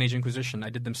Dragon Age Inquisition.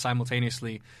 I did them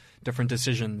simultaneously, different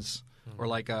decisions, or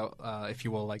like if you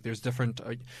will, like there's different.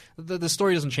 The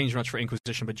story doesn't change much for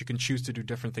Inquisition, but you can choose to do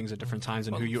different things at different times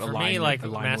and who you For align. me, like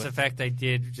align Mass with. Effect, I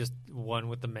did just one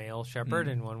with the male shepherd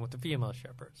and one with the female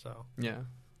shepherd. So Yeah.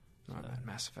 Oh, man,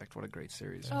 Mass Effect, what a great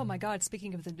series. Oh my God!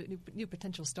 Speaking of the new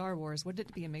potential Star Wars, wouldn't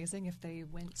it be amazing if they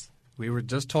went? We were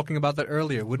just talking about that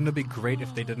earlier. Wouldn't it be great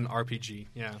if they did an RPG?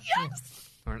 Yeah. Yes.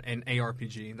 Or an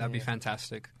ARPG. That'd be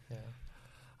fantastic.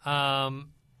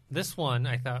 this one,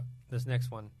 this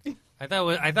next one, I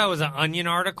thought it was an Onion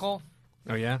article.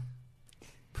 Oh yeah.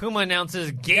 Puma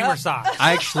announces gamer socks.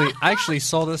 I actually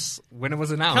saw this when it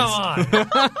was announced.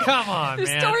 Come on, This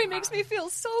man. story makes me feel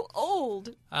so old.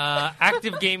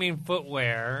 Active gaming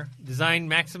footwear designed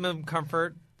maximum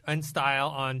comfort and style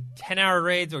on 10-hour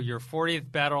raids or your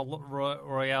 40th battle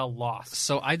royale lost.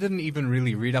 So I didn't even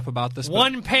really read up about this.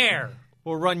 One pair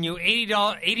will run you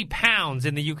 £80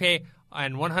 in the UK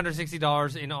and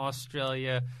 $160 in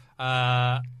Australia.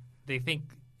 They think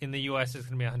in the US it's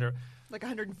going to be $100. Like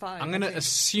 105. I'm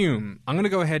going to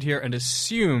go ahead here and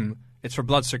assume it's for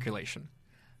blood circulation.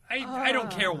 I don't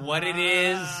care what it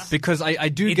is. Because I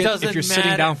do It get, doesn't if you're sitting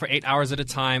matter. down for 8 hours at a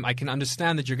time, I can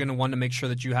understand that you're going to want to make sure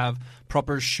that you have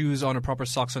proper shoes on or proper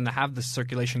socks on to have the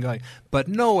circulation going. But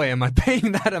no way am I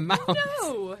paying that amount.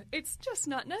 No, it's just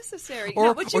not necessary. Or-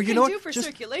 No, what you or you can know do what? for Just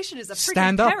circulation is a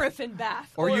stand freaking up. paraffin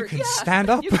bath. Or you can stand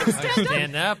up. You can stand up.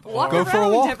 Stand up. Walk Go around for a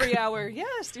walk. every hour.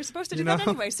 Yes, you're supposed to do You that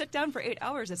know? anyway. Sit down for 8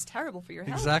 hours. It's terrible for your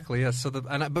health. Exactly. Yes. So,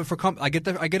 but for I get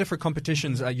it for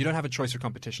competitions. You don't have a choice for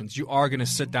competitions. You are going to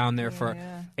sit down there for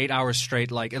 8 hours straight.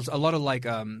 Like it's a lot of like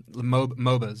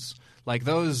MOBAs. Like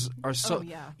those are so Oh,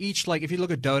 yeah. each like if you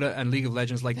look at Dota and League of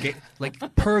Legends, like like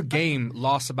per game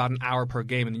lasts about an hour per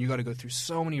game, and then you got to go through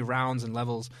so many rounds and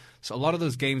levels. So a lot of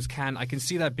those games I can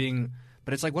see that being.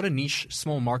 But it's like what a niche,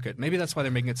 small market. Maybe that's why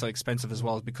they're making it so expensive as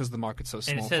well, because the market's so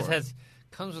small. And it says for it.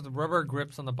 comes with rubber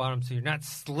grips on the bottom, so you're not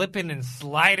slipping and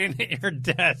sliding at your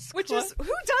desk. Which is who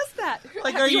does that?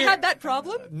 Like, Have are you you- had that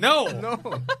problem? No.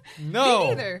 Me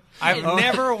neither. I've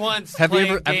never once Have you played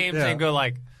ever- games yeah. and go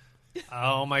like,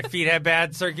 oh, my feet have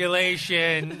bad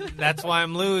circulation. That's why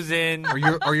I'm losing.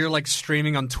 Or you're like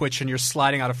streaming on Twitch and you're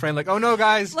sliding out of frame, like, oh no,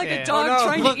 guys, Like Yeah. a dog Oh, no.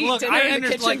 trying Look, to eat look, dinner I in the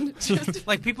understand. kitchen.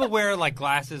 Like people wear like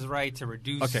glasses, right, to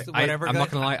reduce Okay, whatever. I'm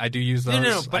not gonna lie, I do use those.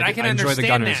 No, but I can enjoy understand the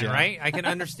gunners, that, yeah. right? I can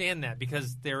understand that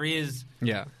because there is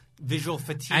Yeah. visual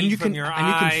fatigue And you from can your and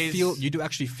you eyes. can feel you do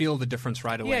actually feel the difference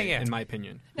right away. Yeah. In my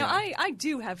opinion. Now, Yeah. I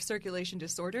do have circulation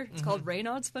disorder. It's called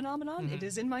Raynaud's phenomenon. It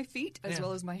is in my feet as Yeah.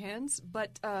 well as my hands.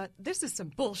 But this is some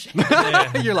bullshit.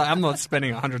 You're like, I'm not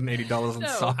spending $180 on No.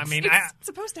 socks. I mean, it's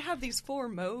supposed to have these 4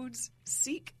 modes: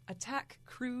 seek, attack,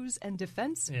 cruise, and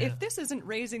defense. Yeah. If this isn't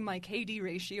raising my KD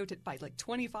ratio by like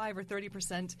 25 or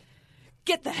 30%,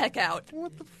 get the heck out.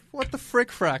 what the frick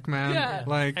frack, man? Yeah.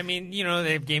 Like, I mean, you know,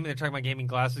 they're talking about gaming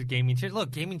glasses, gaming chairs.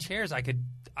 Look, gaming chairs,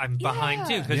 I'm behind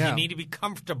too because Yeah. you need to be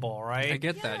comfortable, right? I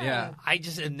get that. Yeah. I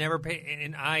just have never paid,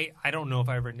 and I don't know if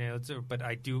I ever nailed it, but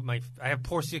I do. I have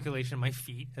poor circulation in my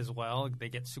feet as well. They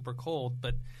get super cold,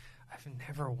 but I've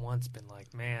never once been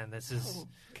like, man, this is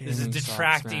Gaming sucks,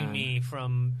 detracting man. me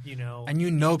from And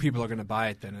you know people are going to buy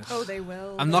it, Dennis. Oh, they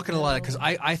will. I'm not going to lie, because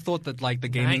I thought that like the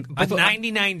gaming, I but thought,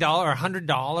 $99 or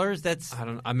 $100, that's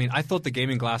I thought the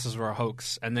gaming glasses were a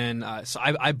hoax, and then so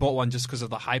I bought one just because of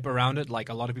the hype around it, like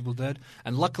a lot of people did,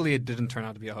 and luckily it didn't turn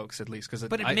out to be a hoax, at least because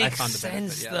but it I makes found the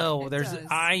benefit, sense yeah. though. It There's does.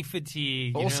 eye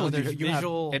fatigue. Also, there's you have-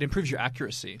 visual. it improves your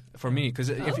accuracy for me because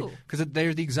Oh.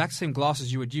 they're the exact same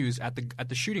glasses you would use at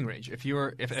the shooting range. If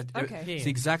Okay. it's the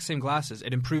exact same glasses,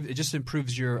 it just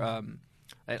improves your.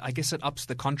 I guess it ups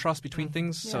the contrast between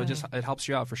things, so Yeah. it helps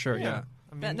you out for sure. Yeah,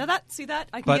 Now that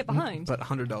I can but get behind. but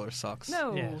 $100 sucks.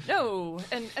 No, Yeah. no.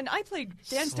 And I played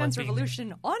Dance Dance Slipping.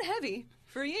 Revolution on heavy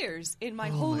for years in my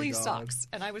holy socks,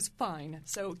 and I was fine.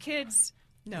 So kids,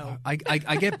 no. I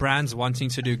get brands wanting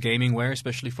to do gaming wear,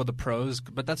 especially for the pros,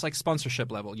 but that's like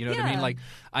sponsorship level. You know what I mean? Yeah. Like,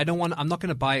 I'm not going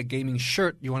to buy a gaming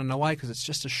shirt. You want to know why? Because it's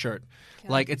just a shirt.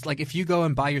 Yeah. Like, it's like if you go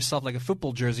and buy yourself like a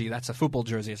football jersey, that's a football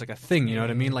jersey. It's like a thing. You know what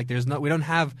I mean? Like, we don't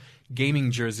have gaming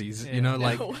jerseys. You know,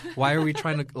 like, No. why are we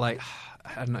trying to like?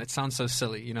 I don't know. It sounds so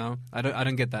silly, you know. I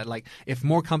don't get that. Like, if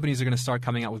more companies are going to start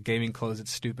coming out with gaming clothes,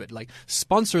 it's stupid. Like,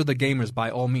 sponsor the gamers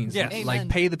by all means. Yes. Amen. Like,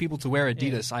 pay the people to wear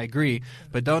Adidas. I agree,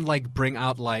 but don't like bring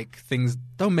out like things.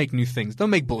 Don't make new things.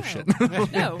 Don't make bullshit.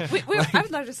 No, I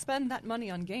would like to spend that money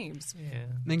on games. Yeah.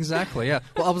 Exactly. Yeah.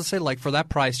 Well, I would say like for that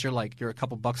price, you're a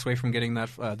couple bucks away from getting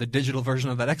that the digital version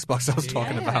of that Xbox I was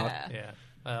talking about.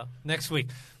 Yeah. Next week,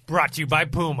 brought to you by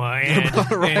Puma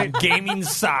and gaming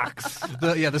socks.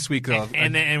 This week of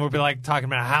And we'll be like talking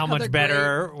about how they're much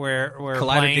better we're Collider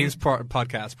playing. Games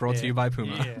podcast brought to you by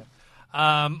Puma. Yeah.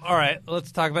 All right,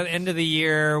 let's talk about the end of the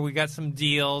year. We got some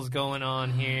deals going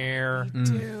on here.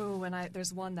 Do, and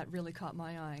there's one that really caught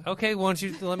my eye. Okay, why don't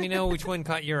you let me know which one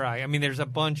caught your eye? I mean, there's a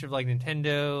bunch of like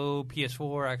Nintendo,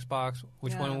 PS4, Xbox.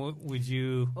 Which Yeah. one would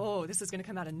you? Oh, this is going to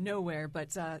come out of nowhere,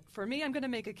 but for me, I'm going to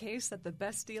make a case that the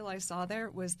best deal I saw there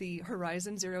was the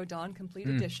Horizon Zero Dawn Complete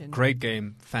Edition. Great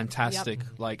game, fantastic.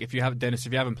 Like if you haven't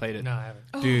played it, No, I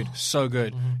haven't. dude, so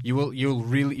good. You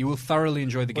will thoroughly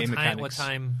enjoy the game mechanics.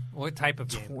 What time type of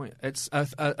game? It's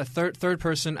a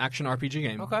third-person action RPG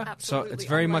game. Okay. Absolutely. So it's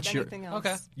very unlike much anything else.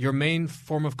 Okay. your main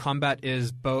form of combat is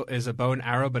a bow and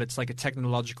arrow, but it's like a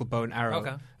technological bow and arrow.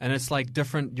 Okay. And it's like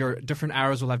different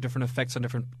arrows will have different effects on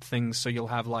different things. So you'll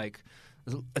have like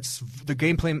the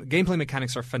gameplay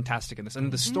mechanics are fantastic in this,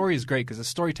 and the story is great because the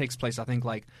story takes place I think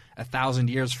like 1,000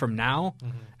 years from now,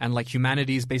 and like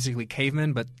humanity is basically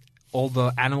cavemen, but all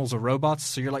the animals are robots.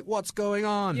 So you're like, what's going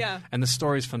on? Yeah. And the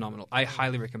story is phenomenal. I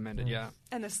highly recommend it. Yeah.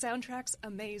 And the soundtrack's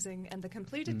amazing, and the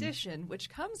complete edition, which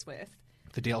comes with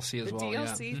The DLC as the well.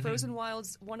 DLC, Yeah. Frozen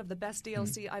Wilds, one of the best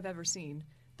DLC I've ever seen.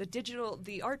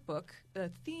 The art book, the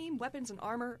theme, weapons and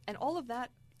armor, and all of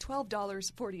that,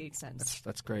 $12.48.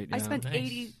 That's great. Yeah. I spent Nice.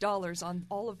 $80 on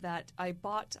all of that. I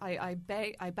backed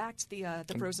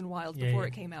the Frozen Wild Yeah, before yeah.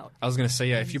 it came out. I was gonna say,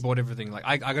 yeah, if you bought everything, like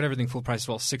I got everything full price as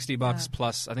well, $60 Yeah.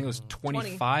 plus. I think it was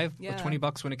 25 Yeah. or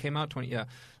 $20 when it came out. 20, yeah,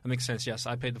 that makes sense. Yes,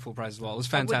 I paid the full price as well. It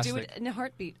was I would fantastic. do it in a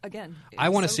heartbeat again. I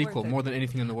want a so sequel worth it. more than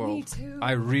anything in the world. Me too.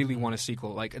 I really want a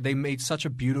sequel. Like they made such a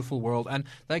beautiful world, and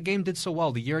that game did so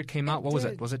well. The year it came out, what was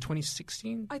did. it? Was it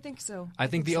 2016? I think so. I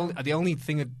think the so. only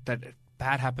thing that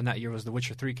bad happened that year was The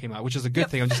Witcher 3 came out, which is a good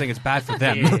thing. I'm just saying it's bad for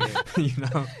them. Yeah. You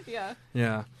know? Yeah.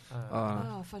 Yeah.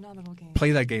 Oh, phenomenal game.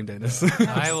 Play that game, Dennis.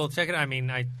 I will check it. I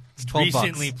mean, I $12.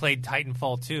 recently played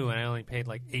Titanfall 2, and I only paid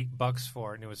like $8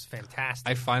 for it, and it was fantastic.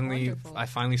 I finally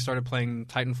Wonderful. started playing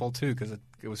Titanfall 2 because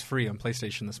it was free on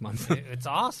PlayStation this month. It's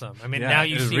awesome. I mean, Yeah, now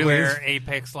you it see really where is.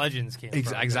 Apex Legends came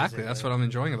from. Exactly. That's what I'm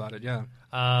enjoying about it. Yeah.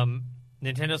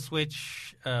 Nintendo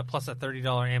Switch plus a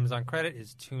 $30 Amazon credit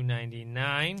is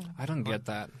 $299. I don't get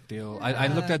that deal. I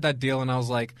looked at that deal and I was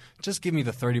like, just give me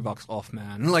the $30 off,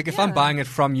 man. Like if I'm buying it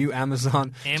from you,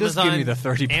 Amazon, just give me the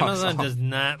 $30 Amazon off. does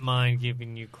not mind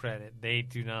giving you credit. They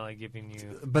do not like giving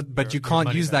you. But your- you your can't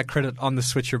money use back. that credit on the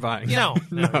Switch you're buying. No,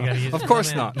 you gotta use of it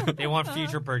course on not. that. They want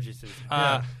future purchases.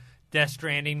 Death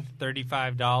Stranding,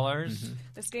 $35.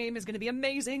 This game is going to be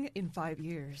amazing in 5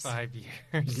 years. 5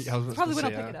 years. I was Probably gonna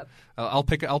when say, I'll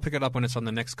pick it up. I'll pick it up when it's on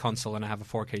the next console and I have a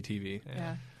 4K TV.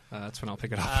 Yeah. That's when I'll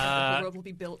pick it up. The world will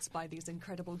be built by these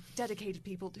incredible, dedicated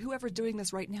people. Whoever's doing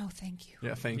this right now, thank you.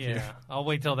 Yeah, thank you. Yeah, I'll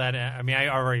wait till that. I mean, I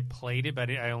already played it, but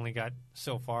I only got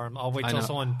so far. I'll wait I till know.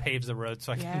 someone paves the road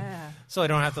so I can, Yeah. so I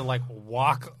don't have to like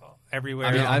walk everywhere.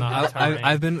 I mean, on the terrain.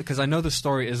 I've been because I know the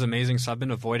story is amazing, so I've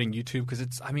been avoiding YouTube because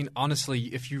it's. I mean,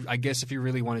 honestly, I guess if you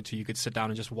really wanted to, you could sit down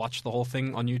and just watch the whole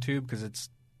thing on YouTube because it's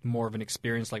more of an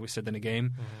experience, like we said, than a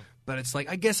game. But it's like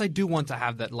I guess I do want to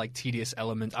have that like tedious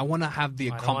element. I want to have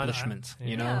the I don't want accomplishment, that.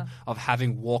 you know, Yeah. of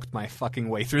having walked my fucking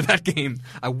way through that game.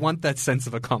 I want that sense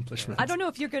of accomplishment. I don't know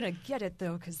if you're going to get it,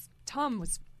 though, because Tom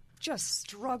was just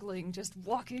struggling, just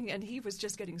walking, and he was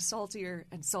just getting saltier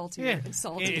and saltier Yeah, and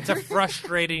saltier. it's a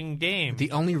frustrating game.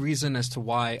 The only reason as to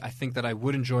why I think that I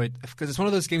would enjoy it, because it's one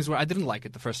of those games where I didn't like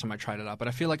it the first time I tried it out, but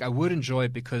I feel like I would enjoy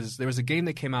it because there was a game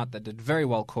that came out that did very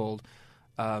well called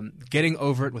Getting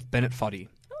Over It with Bennett Foddy.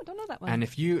 Oh, don't know that one. And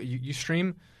if you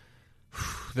stream,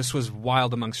 this was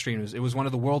wild among streamers. It was one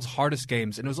of the world's hardest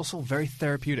games, and it was also very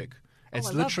therapeutic. It's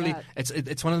I love literally that.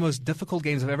 it's one of the most difficult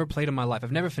games I've ever played in my life.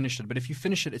 I've never finished it, but if you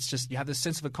finish it, it's just you have this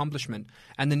sense of accomplishment.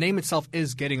 And the name itself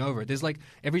is Getting Over It. There's like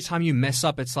every time you mess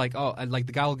up, it's like and like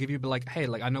the guy will give you like, hey,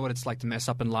 like I know what it's like to mess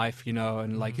up in life, you know,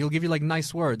 and like he'll give you like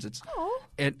nice words.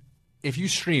 If you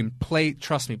stream,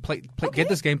 trust me, get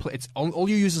this game. It's all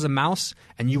you use is a mouse,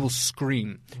 and you will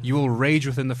scream. You will rage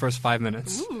within the first 5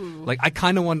 minutes. Ooh. Like I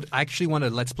actually want to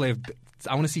let's play.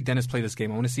 I want to see Dennis play this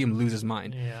game. I want to see him lose his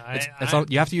mind. Yeah,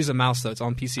 you have to use a mouse though. It's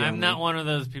on PC. I'm only. not one of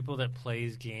those people that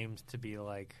plays games to be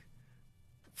like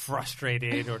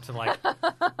frustrated or to like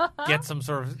get some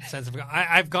sort of sense of.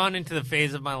 I've gone into the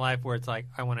phase of my life where it's like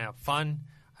I want to have fun,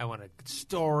 I want a good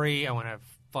story, I want to have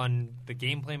fun, the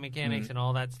gameplay mechanics and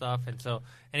all that stuff, and so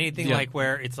anything like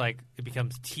where it's like it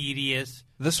becomes tedious.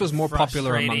 This was more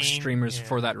popular among frustrating, streamers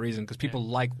for that reason because people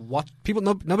like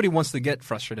nobody wants to get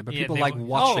frustrated, but Yeah, people they like wa-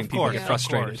 watching of people course, get of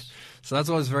frustrated. course. So that's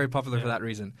why it's very popular for that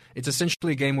reason. It's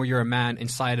essentially a game where you're a man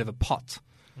inside of a pot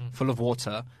full of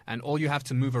water, and all you have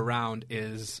to move around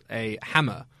is a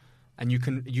hammer. And you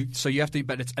have to,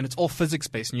 but it's all physics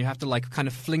based, and you have to like kind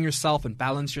of fling yourself and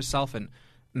balance yourself, and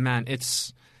man,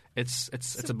 it's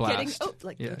a blast.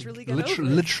 Literally get over it.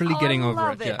 Literally getting I over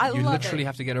love it. it. Yeah, I you love literally it.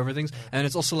 have to get over things, and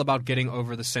it's also about getting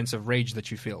over the sense of rage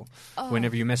that you feel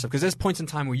whenever you mess up. Because there's points in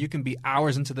time where you can be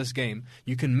hours into this game,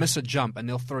 you can miss a jump, and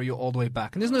they'll throw you all the way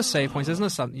back. And there's no save points. There's no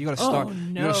something. You got to start.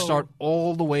 You got to start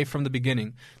all the way from the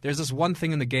beginning. There's this one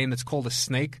thing in the game that's called a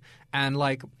snake, and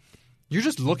like. you're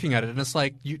just looking at it, and it's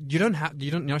like you're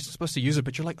not supposed to use it,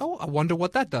 but you're like, oh, I wonder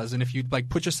what that does. And if you like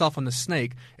put yourself on the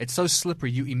snake, it's so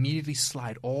slippery, you immediately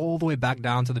slide all the way back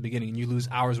down to the beginning, and you lose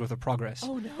hours worth of progress.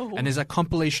 Oh no! And there's a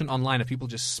compilation online of people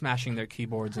just smashing their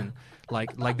keyboards and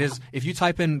like there's if you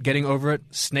type in "getting over it"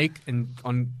 snake and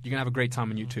you're gonna have a great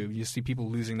time on YouTube. You see people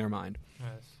losing their mind.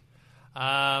 Nice.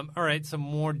 All right, some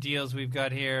more deals we've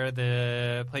got here.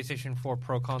 The PlayStation 4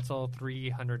 Pro console,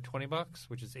 $320,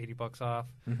 which is $80 off.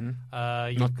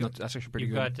 Mm-hmm. That's actually pretty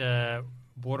good. You've got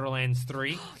Borderlands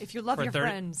 3. If you love for your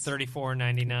friends,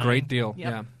 $34.99. Great deal. Yep.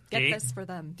 Yeah. Get this for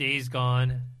them. Days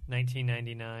Gone,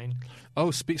 $19.99.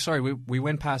 Oh, sorry, we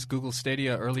went past Google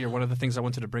Stadia earlier. One of the things I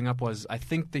wanted to bring up was I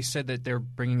think they said that they're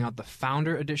bringing out the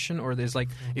Founder Edition, or there's like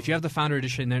if you have the Founder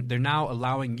Edition, they're now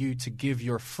allowing you to give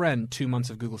your friend 2 months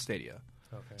of Google Stadia,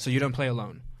 so you don't play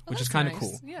alone, which is kind of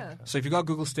cool. Yeah. So if you got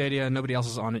Google Stadia and nobody else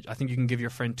is on it, I think you can give your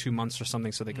friend 2 months or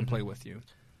something so they can play with you.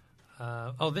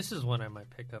 This is one I might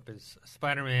pick up is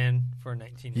Spider-Man for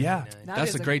 $19.99. Yeah,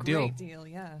 that's a great deal.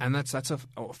 Yeah. And that's a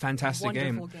fantastic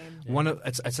Wonderful game.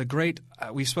 It's a great.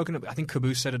 We've spoken. I think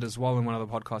Caboose said it as well in one of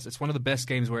the podcasts. It's one of the best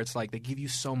games where it's like they give you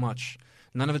so much.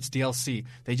 None of it's DLC.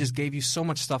 They just gave you so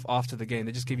much stuff after the game.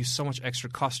 They just gave you so much extra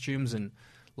costumes and.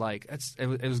 Like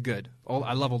it was good.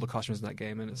 I love all the costumes in that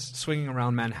game, and it's swinging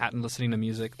around Manhattan, listening to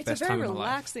music. It's best a very time of my life.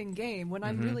 relaxing game. When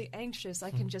I'm really anxious,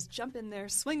 I can just jump in there,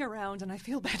 swing around, and I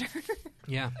feel better.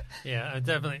 Yeah,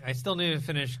 definitely. I still need to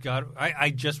finish God. I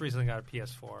just recently got a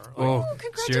PS4. Oh,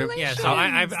 congratulations! Yeah, so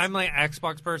I'm like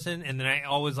Xbox person, and then I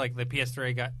always like the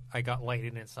PS3. I got late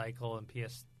in its cycle, and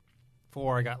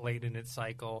PS4 I got late in its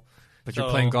cycle. But you're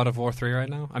playing God of War 3 right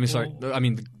now. I mean,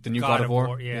 the new God of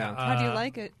War. Yeah. How do you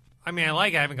like it? I mean, I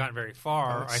like it. I haven't gotten very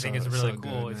far. I think it's really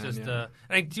cool. Good, it's man, just, yeah.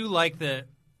 and I do like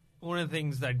one of the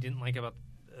things that I didn't like about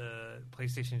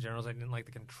PlayStation in general is I didn't like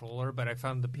the controller, but I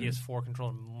found the PS4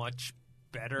 controller much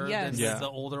better than the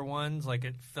older ones. Like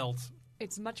it felt.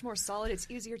 It's much more solid. It's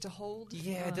easier to hold.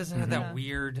 Yeah, it doesn't have that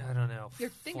weird. I don't know. Your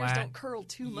fingers don't curl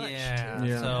too much.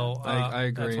 Yeah. So I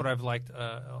agree. That's what I've liked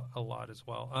a lot as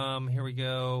well. Here we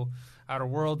go. Outer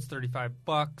Worlds, $35.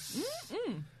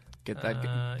 Get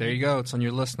that. There you go. It's on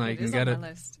your list now. You can get it.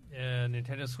 List.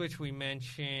 Nintendo Switch, we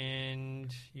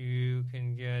mentioned. You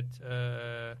can get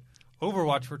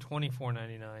Overwatch for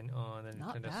 $24.99 on the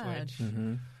Nintendo Switch.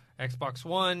 Mm-hmm. Xbox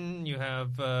One, you have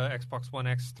Xbox One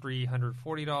X,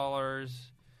 $340.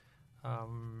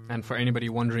 And for anybody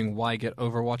wondering why get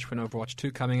Overwatch when Overwatch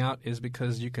 2 coming out is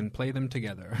because you can play them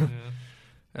together. Yeah.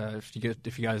 If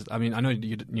you guys, I mean, I know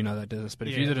you know that, Dennis, but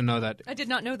if you didn't know that, I did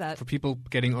not know that. For people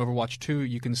getting Overwatch 2,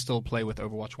 you can still play with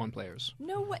Overwatch 1 players.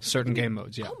 No way. Certain game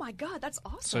modes, yeah. Oh my god, that's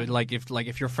awesome. So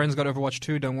if your friends got Overwatch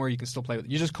 2, don't worry, you can still play with.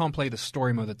 You just can't play the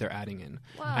story mode that they're adding in.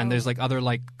 Wow. And there's other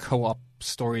co-op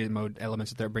story mode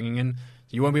elements that they're bringing in.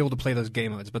 You won't be able to play those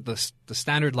game modes, but the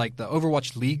standard the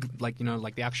Overwatch League,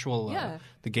 the actual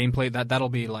the gameplay that'll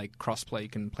be cross-play. You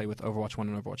can play with Overwatch 1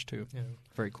 and Overwatch 2. Yeah.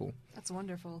 Very cool. That's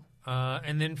wonderful.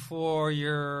 And then for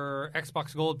your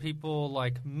Xbox Gold people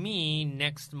like me,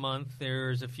 next month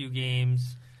there's a few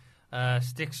games.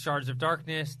 Styx Shards of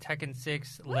Darkness, Tekken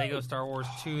 6, Lego Star Wars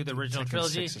 2, the original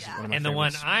trilogy, and the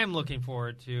one I'm looking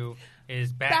forward to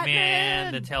is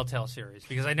Batman, the Telltale series,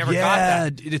 because I never got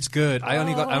that. Yeah, it's good. I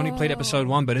only played episode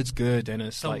 1, but it's good,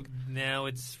 Dennis. So now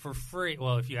it's for free.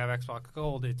 Well, if you have Xbox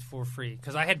Gold, it's for free,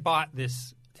 because I had bought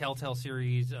this Telltale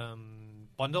series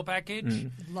bundle package.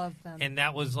 Love them. And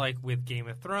that was with Game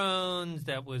of Thrones.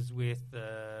 That was with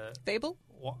Fable.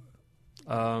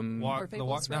 Or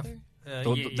Fables, rather?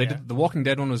 The Walking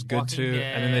Dead one was good too,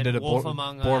 and then they did a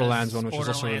Borderlands one, which was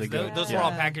also really good. Those were all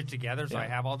packaged together, so I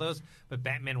have all those. But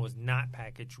Batman was not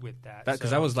packaged with that. Because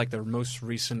that was the most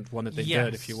recent one that they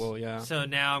did, if you will. Yeah. So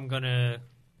now I'm gonna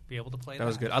be able to play that. That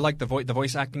was good. I like the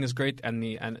voice acting is great, and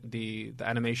the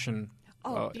animation.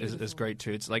 Is great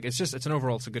too. It's it's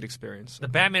a good experience. The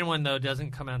Batman one though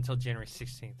doesn't come out until January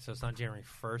 16th, so it's not January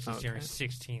 1st. It's January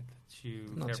 16th to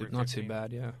February 15th. Not too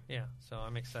bad, yeah. Yeah, so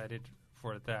I'm excited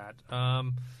for that.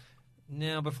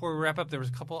 Now, before we wrap up, there was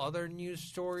a couple other news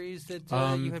stories that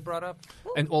you had brought up.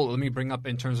 And let me bring up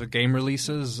in terms of game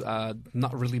releases.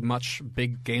 Not really much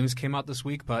big games came out this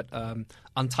week, but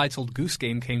Untitled Goose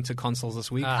Game came to consoles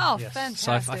this week. Yes.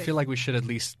 Fantastic! So I feel like we should at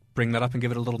least bring that up and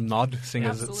give it a little nod, seeing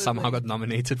as it somehow got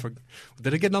nominated for.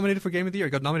 Did it get nominated for Game of the Year?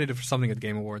 It got nominated for something at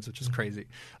Game Awards, which is crazy.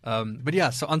 But yeah,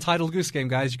 so Untitled Goose Game,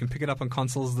 guys, you can pick it up on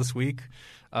consoles this week.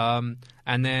 And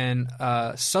then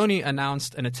Sony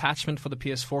announced an attachment for the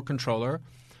PS4 controller.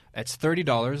 It's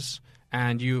 $30,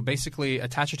 and you basically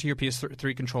attach it to your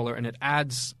PS3 controller, and it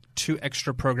adds 2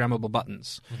 extra programmable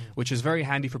buttons, which is very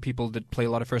handy for people that play a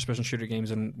lot of first-person shooter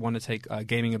games and want to take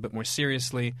gaming a bit more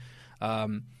seriously.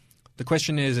 The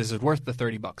question is it worth the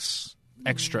 $30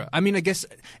 extra? I mean, I guess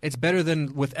it's better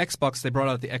than with Xbox. They brought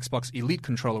out the Xbox Elite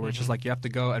controller, which is like you have to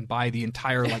go and buy the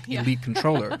entire Elite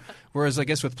controller. Whereas I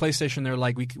guess with PlayStation, they're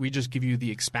like, we just give you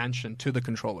the expansion to the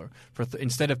controller for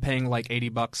instead of paying like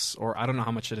 $80, or I don't know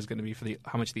how much it is going to be for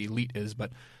how much the Elite is,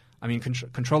 but I mean,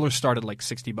 controllers start at like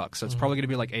 $60, so it's probably going to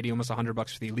be like $80, almost $100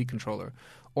 for the Elite controller.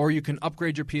 Or you can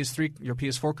upgrade your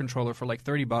PS4 controller for like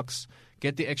 $30,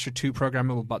 get the extra 2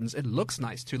 programmable buttons. It looks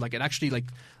nice too. Like it actually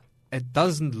it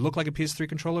doesn't look like a PS4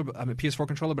 controller,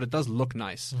 but it does look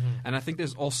nice. And I think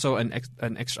there's also an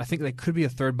extra. I think there could be a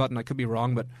third button. I could be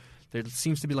wrong, but there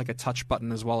seems to be like a touch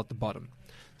button as well at the bottom.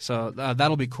 So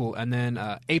that'll be cool. And then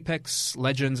Apex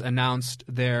Legends announced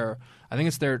their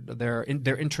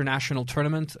international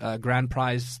tournament, grand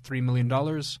prize $3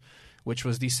 million, which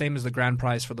was the same as the grand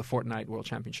prize for the Fortnite World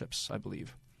Championships, I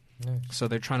believe. Nice. So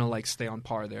they're trying to say on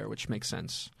par there, which makes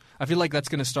sense. I feel like that's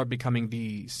going to start becoming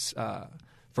the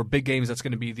for big games. That's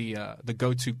going to be the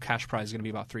go-to cash prize is going to be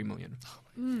about $3 million.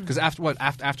 Because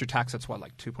after tax, that's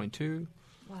like 2.2.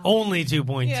 Wow. Only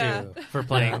 2.2 for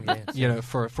playing games.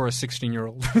 For a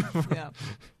 16-year-old. Yeah.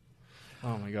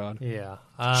 Oh my god. Yeah.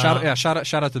 Shout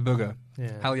out to Booga.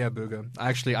 Yeah. Hell yeah, Booga.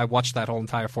 I watched that whole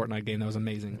entire Fortnite game. That was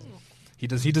amazing. He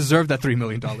deserved that $3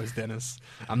 million, Dennis.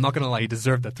 I'm not gonna lie, he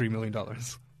deserved that $3 million.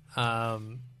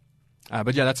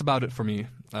 But yeah, that's about it for me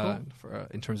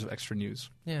in terms of extra news.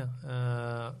 Yeah.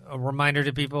 A reminder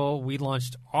to people, we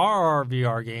launched our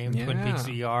VR game, Twin Peaks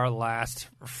VR, last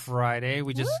Friday.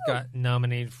 We just got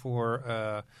nominated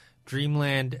for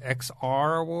Dreamland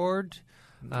XR Award,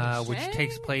 which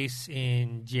takes place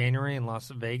in January in Las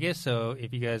Vegas. So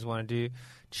if you guys want to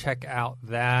check out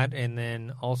that. And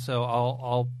then also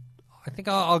I'll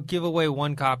give away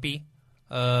one copy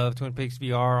of Twin Peaks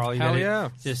VR. All you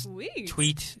gotta just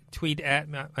tweet at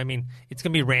me. I mean, it's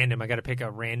gonna be random. I gotta pick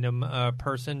a random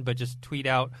person, but just tweet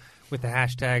out with the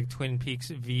hashtag Twin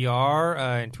Peaks VR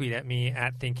and tweet at me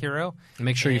at ThinkHero.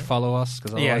 Make sure you follow us,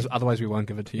 because otherwise we won't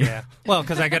give it to you. Yeah, well,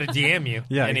 because I gotta DM you.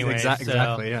 Yeah, anyway,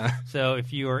 exactly. Yeah. So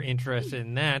if you are interested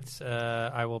in that,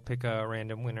 I will pick a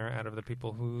random winner out of the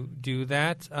people who do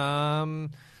that.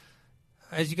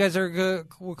 As you guys are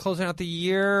we're closing out the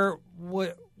year,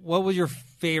 what was your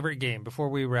favorite game before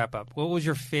we wrap up? What was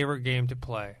your favorite game to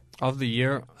play? Of the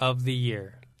year? Of the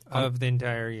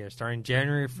entire year, starting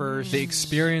January 1st. The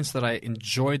experience that I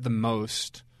enjoyed the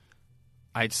most,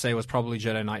 I'd say, was probably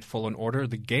Jedi Knight Fallen Order.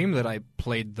 The game that I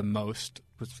played the most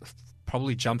was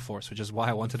probably Jump Force, which is why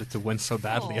I wanted it to win so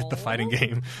badly at the fighting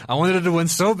game. I wanted it to win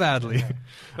so badly. Okay.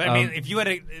 But I mean, if you had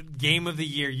a game of the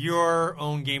year, your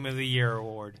own game of the year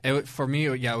award, for me,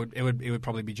 it would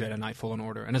probably be Jedi Knight Fallen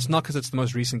Order, and it's not because it's the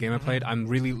most recent game I played. I'm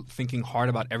really thinking hard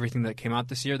about everything that came out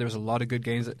this year. There was a lot of good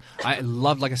games that I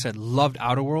loved. Like I said, loved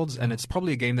Outer Worlds, and it's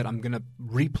probably a game that I'm gonna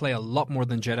replay a lot more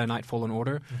than Jedi Knight Fallen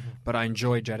Order. But I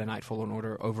enjoyed Jedi Knight Fallen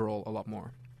Order overall a lot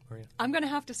more. I'm going to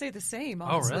have to say the same,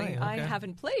 honestly. Oh, really? Okay. I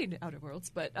haven't played Outer Worlds,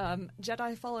 but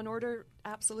Jedi Fallen Order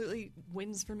absolutely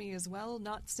wins for me as well,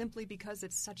 not simply because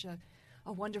it's such a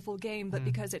wonderful game, but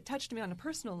because it touched me on a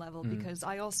personal level, because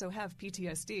I also have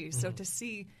PTSD. So to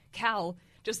see Cal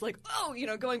just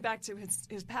going back to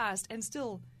his past and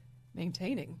still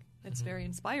maintaining, it's very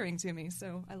inspiring to me,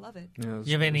 so I love it. Yeah,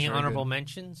 you have any honorable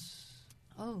mentions?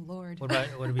 Oh, Lord. What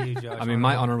about you, Josh? I mean,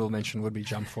 my honorable mention would be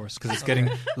Jump Force, because it's getting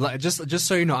just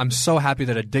so you know, I'm so happy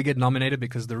that it did get nominated,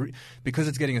 because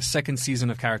it's getting a second season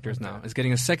of characters now. It's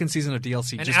getting a second season of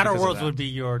DLC. And just Outer because Worlds would be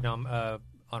your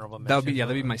honorable mention.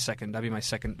 That'd be my second.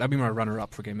 That'd be my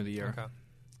runner-up for Game of the Year. Okay.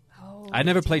 Oh, I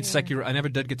never played Sekiro. I never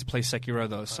did get to play Sekiro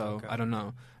though, so okay. I don't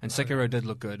know. And Sekiro did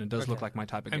look good. It does look like my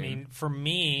type of game. I mean, for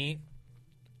me,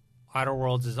 Outer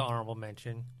Worlds is honorable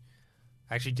mention.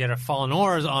 Actually, Jedi Fallen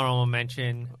Order is honorable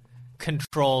mention.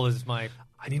 Control is my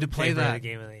I need to play that.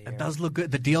 Game of the year. It does look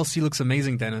good. The DLC looks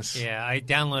amazing, Dennis. Yeah, I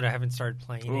downloaded. I haven't started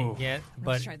playing it yet,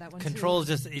 but try that one Control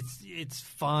too. is just it's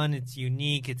fun. It's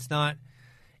unique. It's not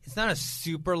a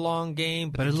super long game,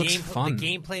 but it looks fun.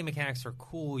 The gameplay mechanics are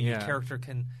cool. Your character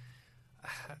can.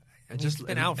 It's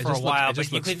been out it for a while,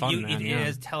 but it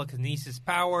has telekinesis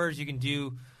powers. You can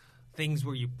do things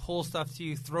where you pull stuff to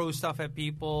you, throw stuff at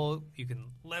people. You can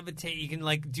levitate. You can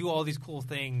do all these cool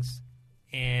things.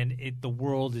 And the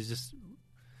world is just,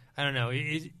 I don't know.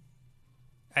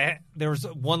 There was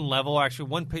one level, actually,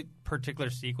 one particular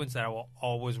sequence that I will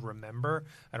always remember.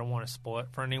 I don't want to spoil it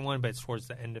for anyone, but it's towards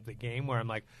the end of the game where I'm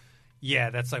like, yeah,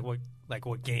 that's what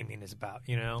gaming is about,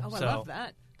 you know? Oh, I love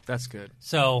that. That's good.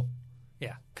 So,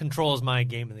 yeah, Control is my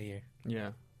game of the year. Yeah.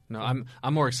 No,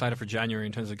 I'm more excited for January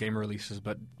in terms of game releases,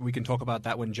 but we can talk about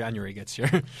that when January gets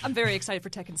here. I'm very excited for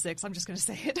Tekken 6. I'm just going to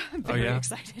say it. I'm very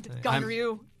excited.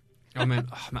 Ganryu.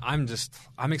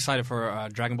 I'm excited for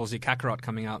Dragon Ball Z Kakarot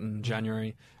coming out in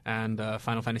January and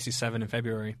Final Fantasy VII in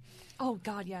February. Oh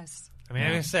God, yes. I mean,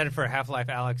 I'm excited for Half-Life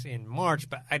Alyx in March,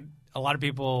 but a lot of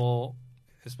people,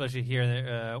 especially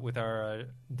here with our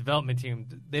development team,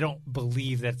 they don't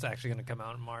believe that it's actually going to come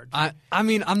out in March. I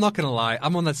mean, I'm not going to lie.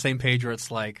 I'm on that same page where it's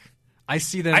like, I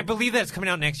see that. I believe that it's coming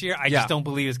out next year. I just don't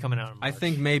believe it's coming out in March. I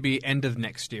think maybe end of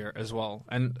next year as well.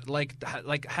 And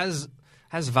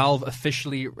has Valve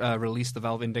officially released the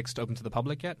Valve Index to open to the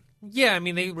public yet? Yeah, I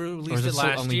mean, they released it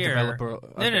last year.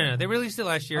 Okay. No. They released it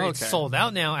last year. Okay. It's sold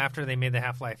out now after they made the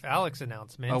Half-Life Alyx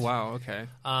announcement. Oh, wow, okay.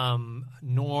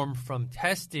 Norm from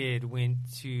Tested went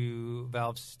to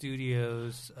Valve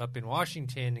Studios up in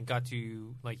Washington and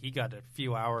he got a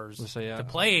few hours to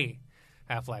play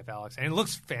Half-Life Alyx, and it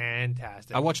looks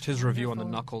fantastic. I watched his review on the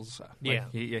Knuckles. Yeah.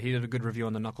 He did a good review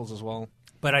on the Knuckles as well.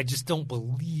 But I just don't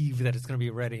believe that it's going to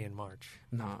be ready in March.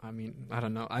 No, I mean, I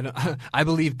don't know. I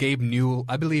believe Gabe Newell.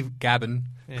 I believe Gavin.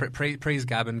 Yeah. Praise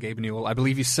Gavin, Gabe Newell. I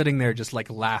believe he's sitting there just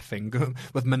like laughing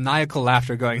with maniacal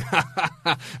laughter going,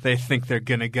 they think they're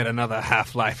going to get another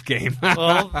Half-Life game.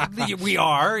 Well, we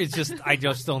are. I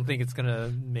just don't think it's going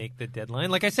to make the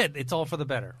deadline. Like I said, it's all for the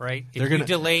better, right? If you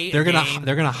delay they're going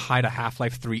to hide a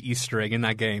Half-Life 3 Easter egg in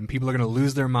that game. People are going to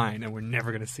lose their mind, and we're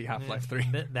never going to see Half-Life 3.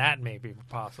 That may be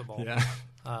possible. Yeah.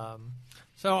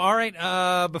 So, all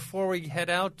right, before we head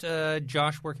out,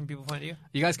 Josh, where can people find you?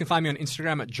 You guys can find me on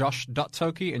Instagram at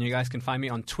josh.toki, and you guys can find me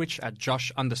on Twitch at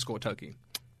josh_toki.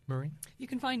 Marie? You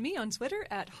can find me on Twitter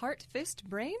at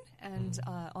HeartFistBrain and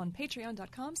on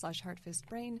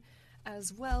patreon.com/HeartFistBrain,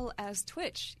 as well as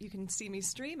Twitch. You can see me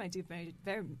stream. I do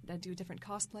different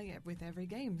cosplay with every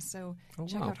game, so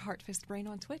check out HeartFistBrain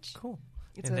on Twitch. Cool.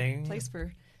 It's a place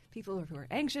for people who are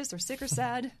anxious or sick or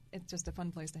sad. It's just a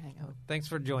fun place to hang out. Thanks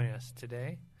for joining us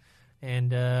today.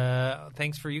 And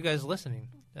thanks for you guys listening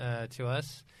to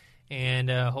us. And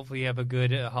hopefully you have a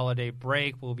good holiday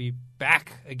break. We'll be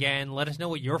back again. Let us know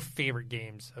what your favorite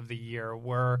games of the year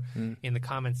were in the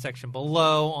comments section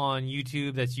below on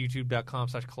YouTube. That's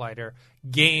youtube.com/Collider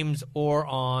Games, or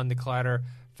on the Collider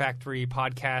Factory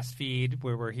podcast feed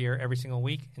where we're here every single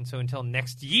week. And so until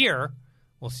next year,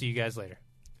 we'll see you guys later.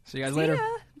 See you guys later. Ya.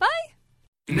 Bye.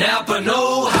 Napa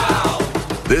Know-How.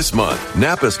 This month,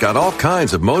 Napa's got all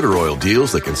kinds of motor oil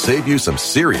deals that can save you some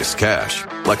serious cash.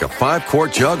 Like a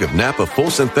 5-quart jug of Napa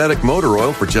full synthetic motor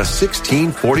oil for just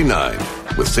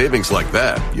 $16.49. With savings like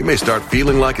that, you may start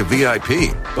feeling like a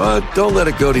VIP. But don't let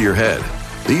it go to your head.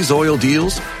 These oil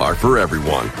deals are for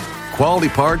everyone. Quality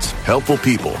parts, helpful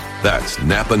people. That's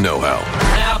Napa Know-How.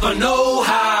 Napa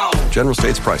Know-How. General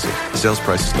States pricing. Sales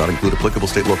prices not include applicable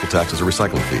state, local taxes, or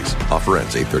recycling fees. Offer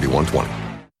ends 8/31/20.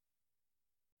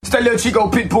 It's that little Chico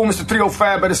Pitbull, Mr.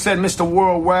 305, better said Mr.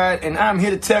 Worldwide, and I'm here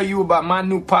to tell you about my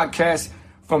new podcast,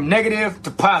 From Negative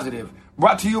to Positive,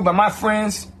 brought to you by my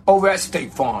friends over at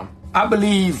State Farm. I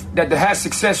believe that to have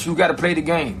success, you got to play the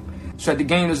game, so that the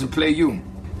game doesn't play you.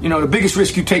 You know, the biggest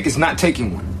risk you take is not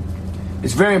taking one.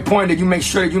 It's very important that you make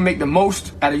sure that you make the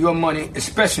most out of your money,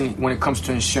 especially when it comes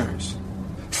to insurance.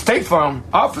 State Farm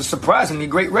offers surprisingly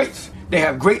great rates. They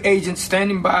have great agents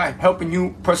standing by helping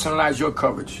you personalize your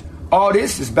coverage. All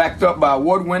this is backed up by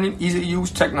award-winning,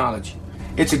 easy-to-use technology.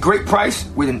 It's a great price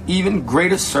with an even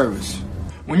greater service.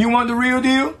 When you want the real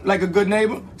deal, like a good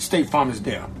neighbor, State Farm is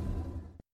there.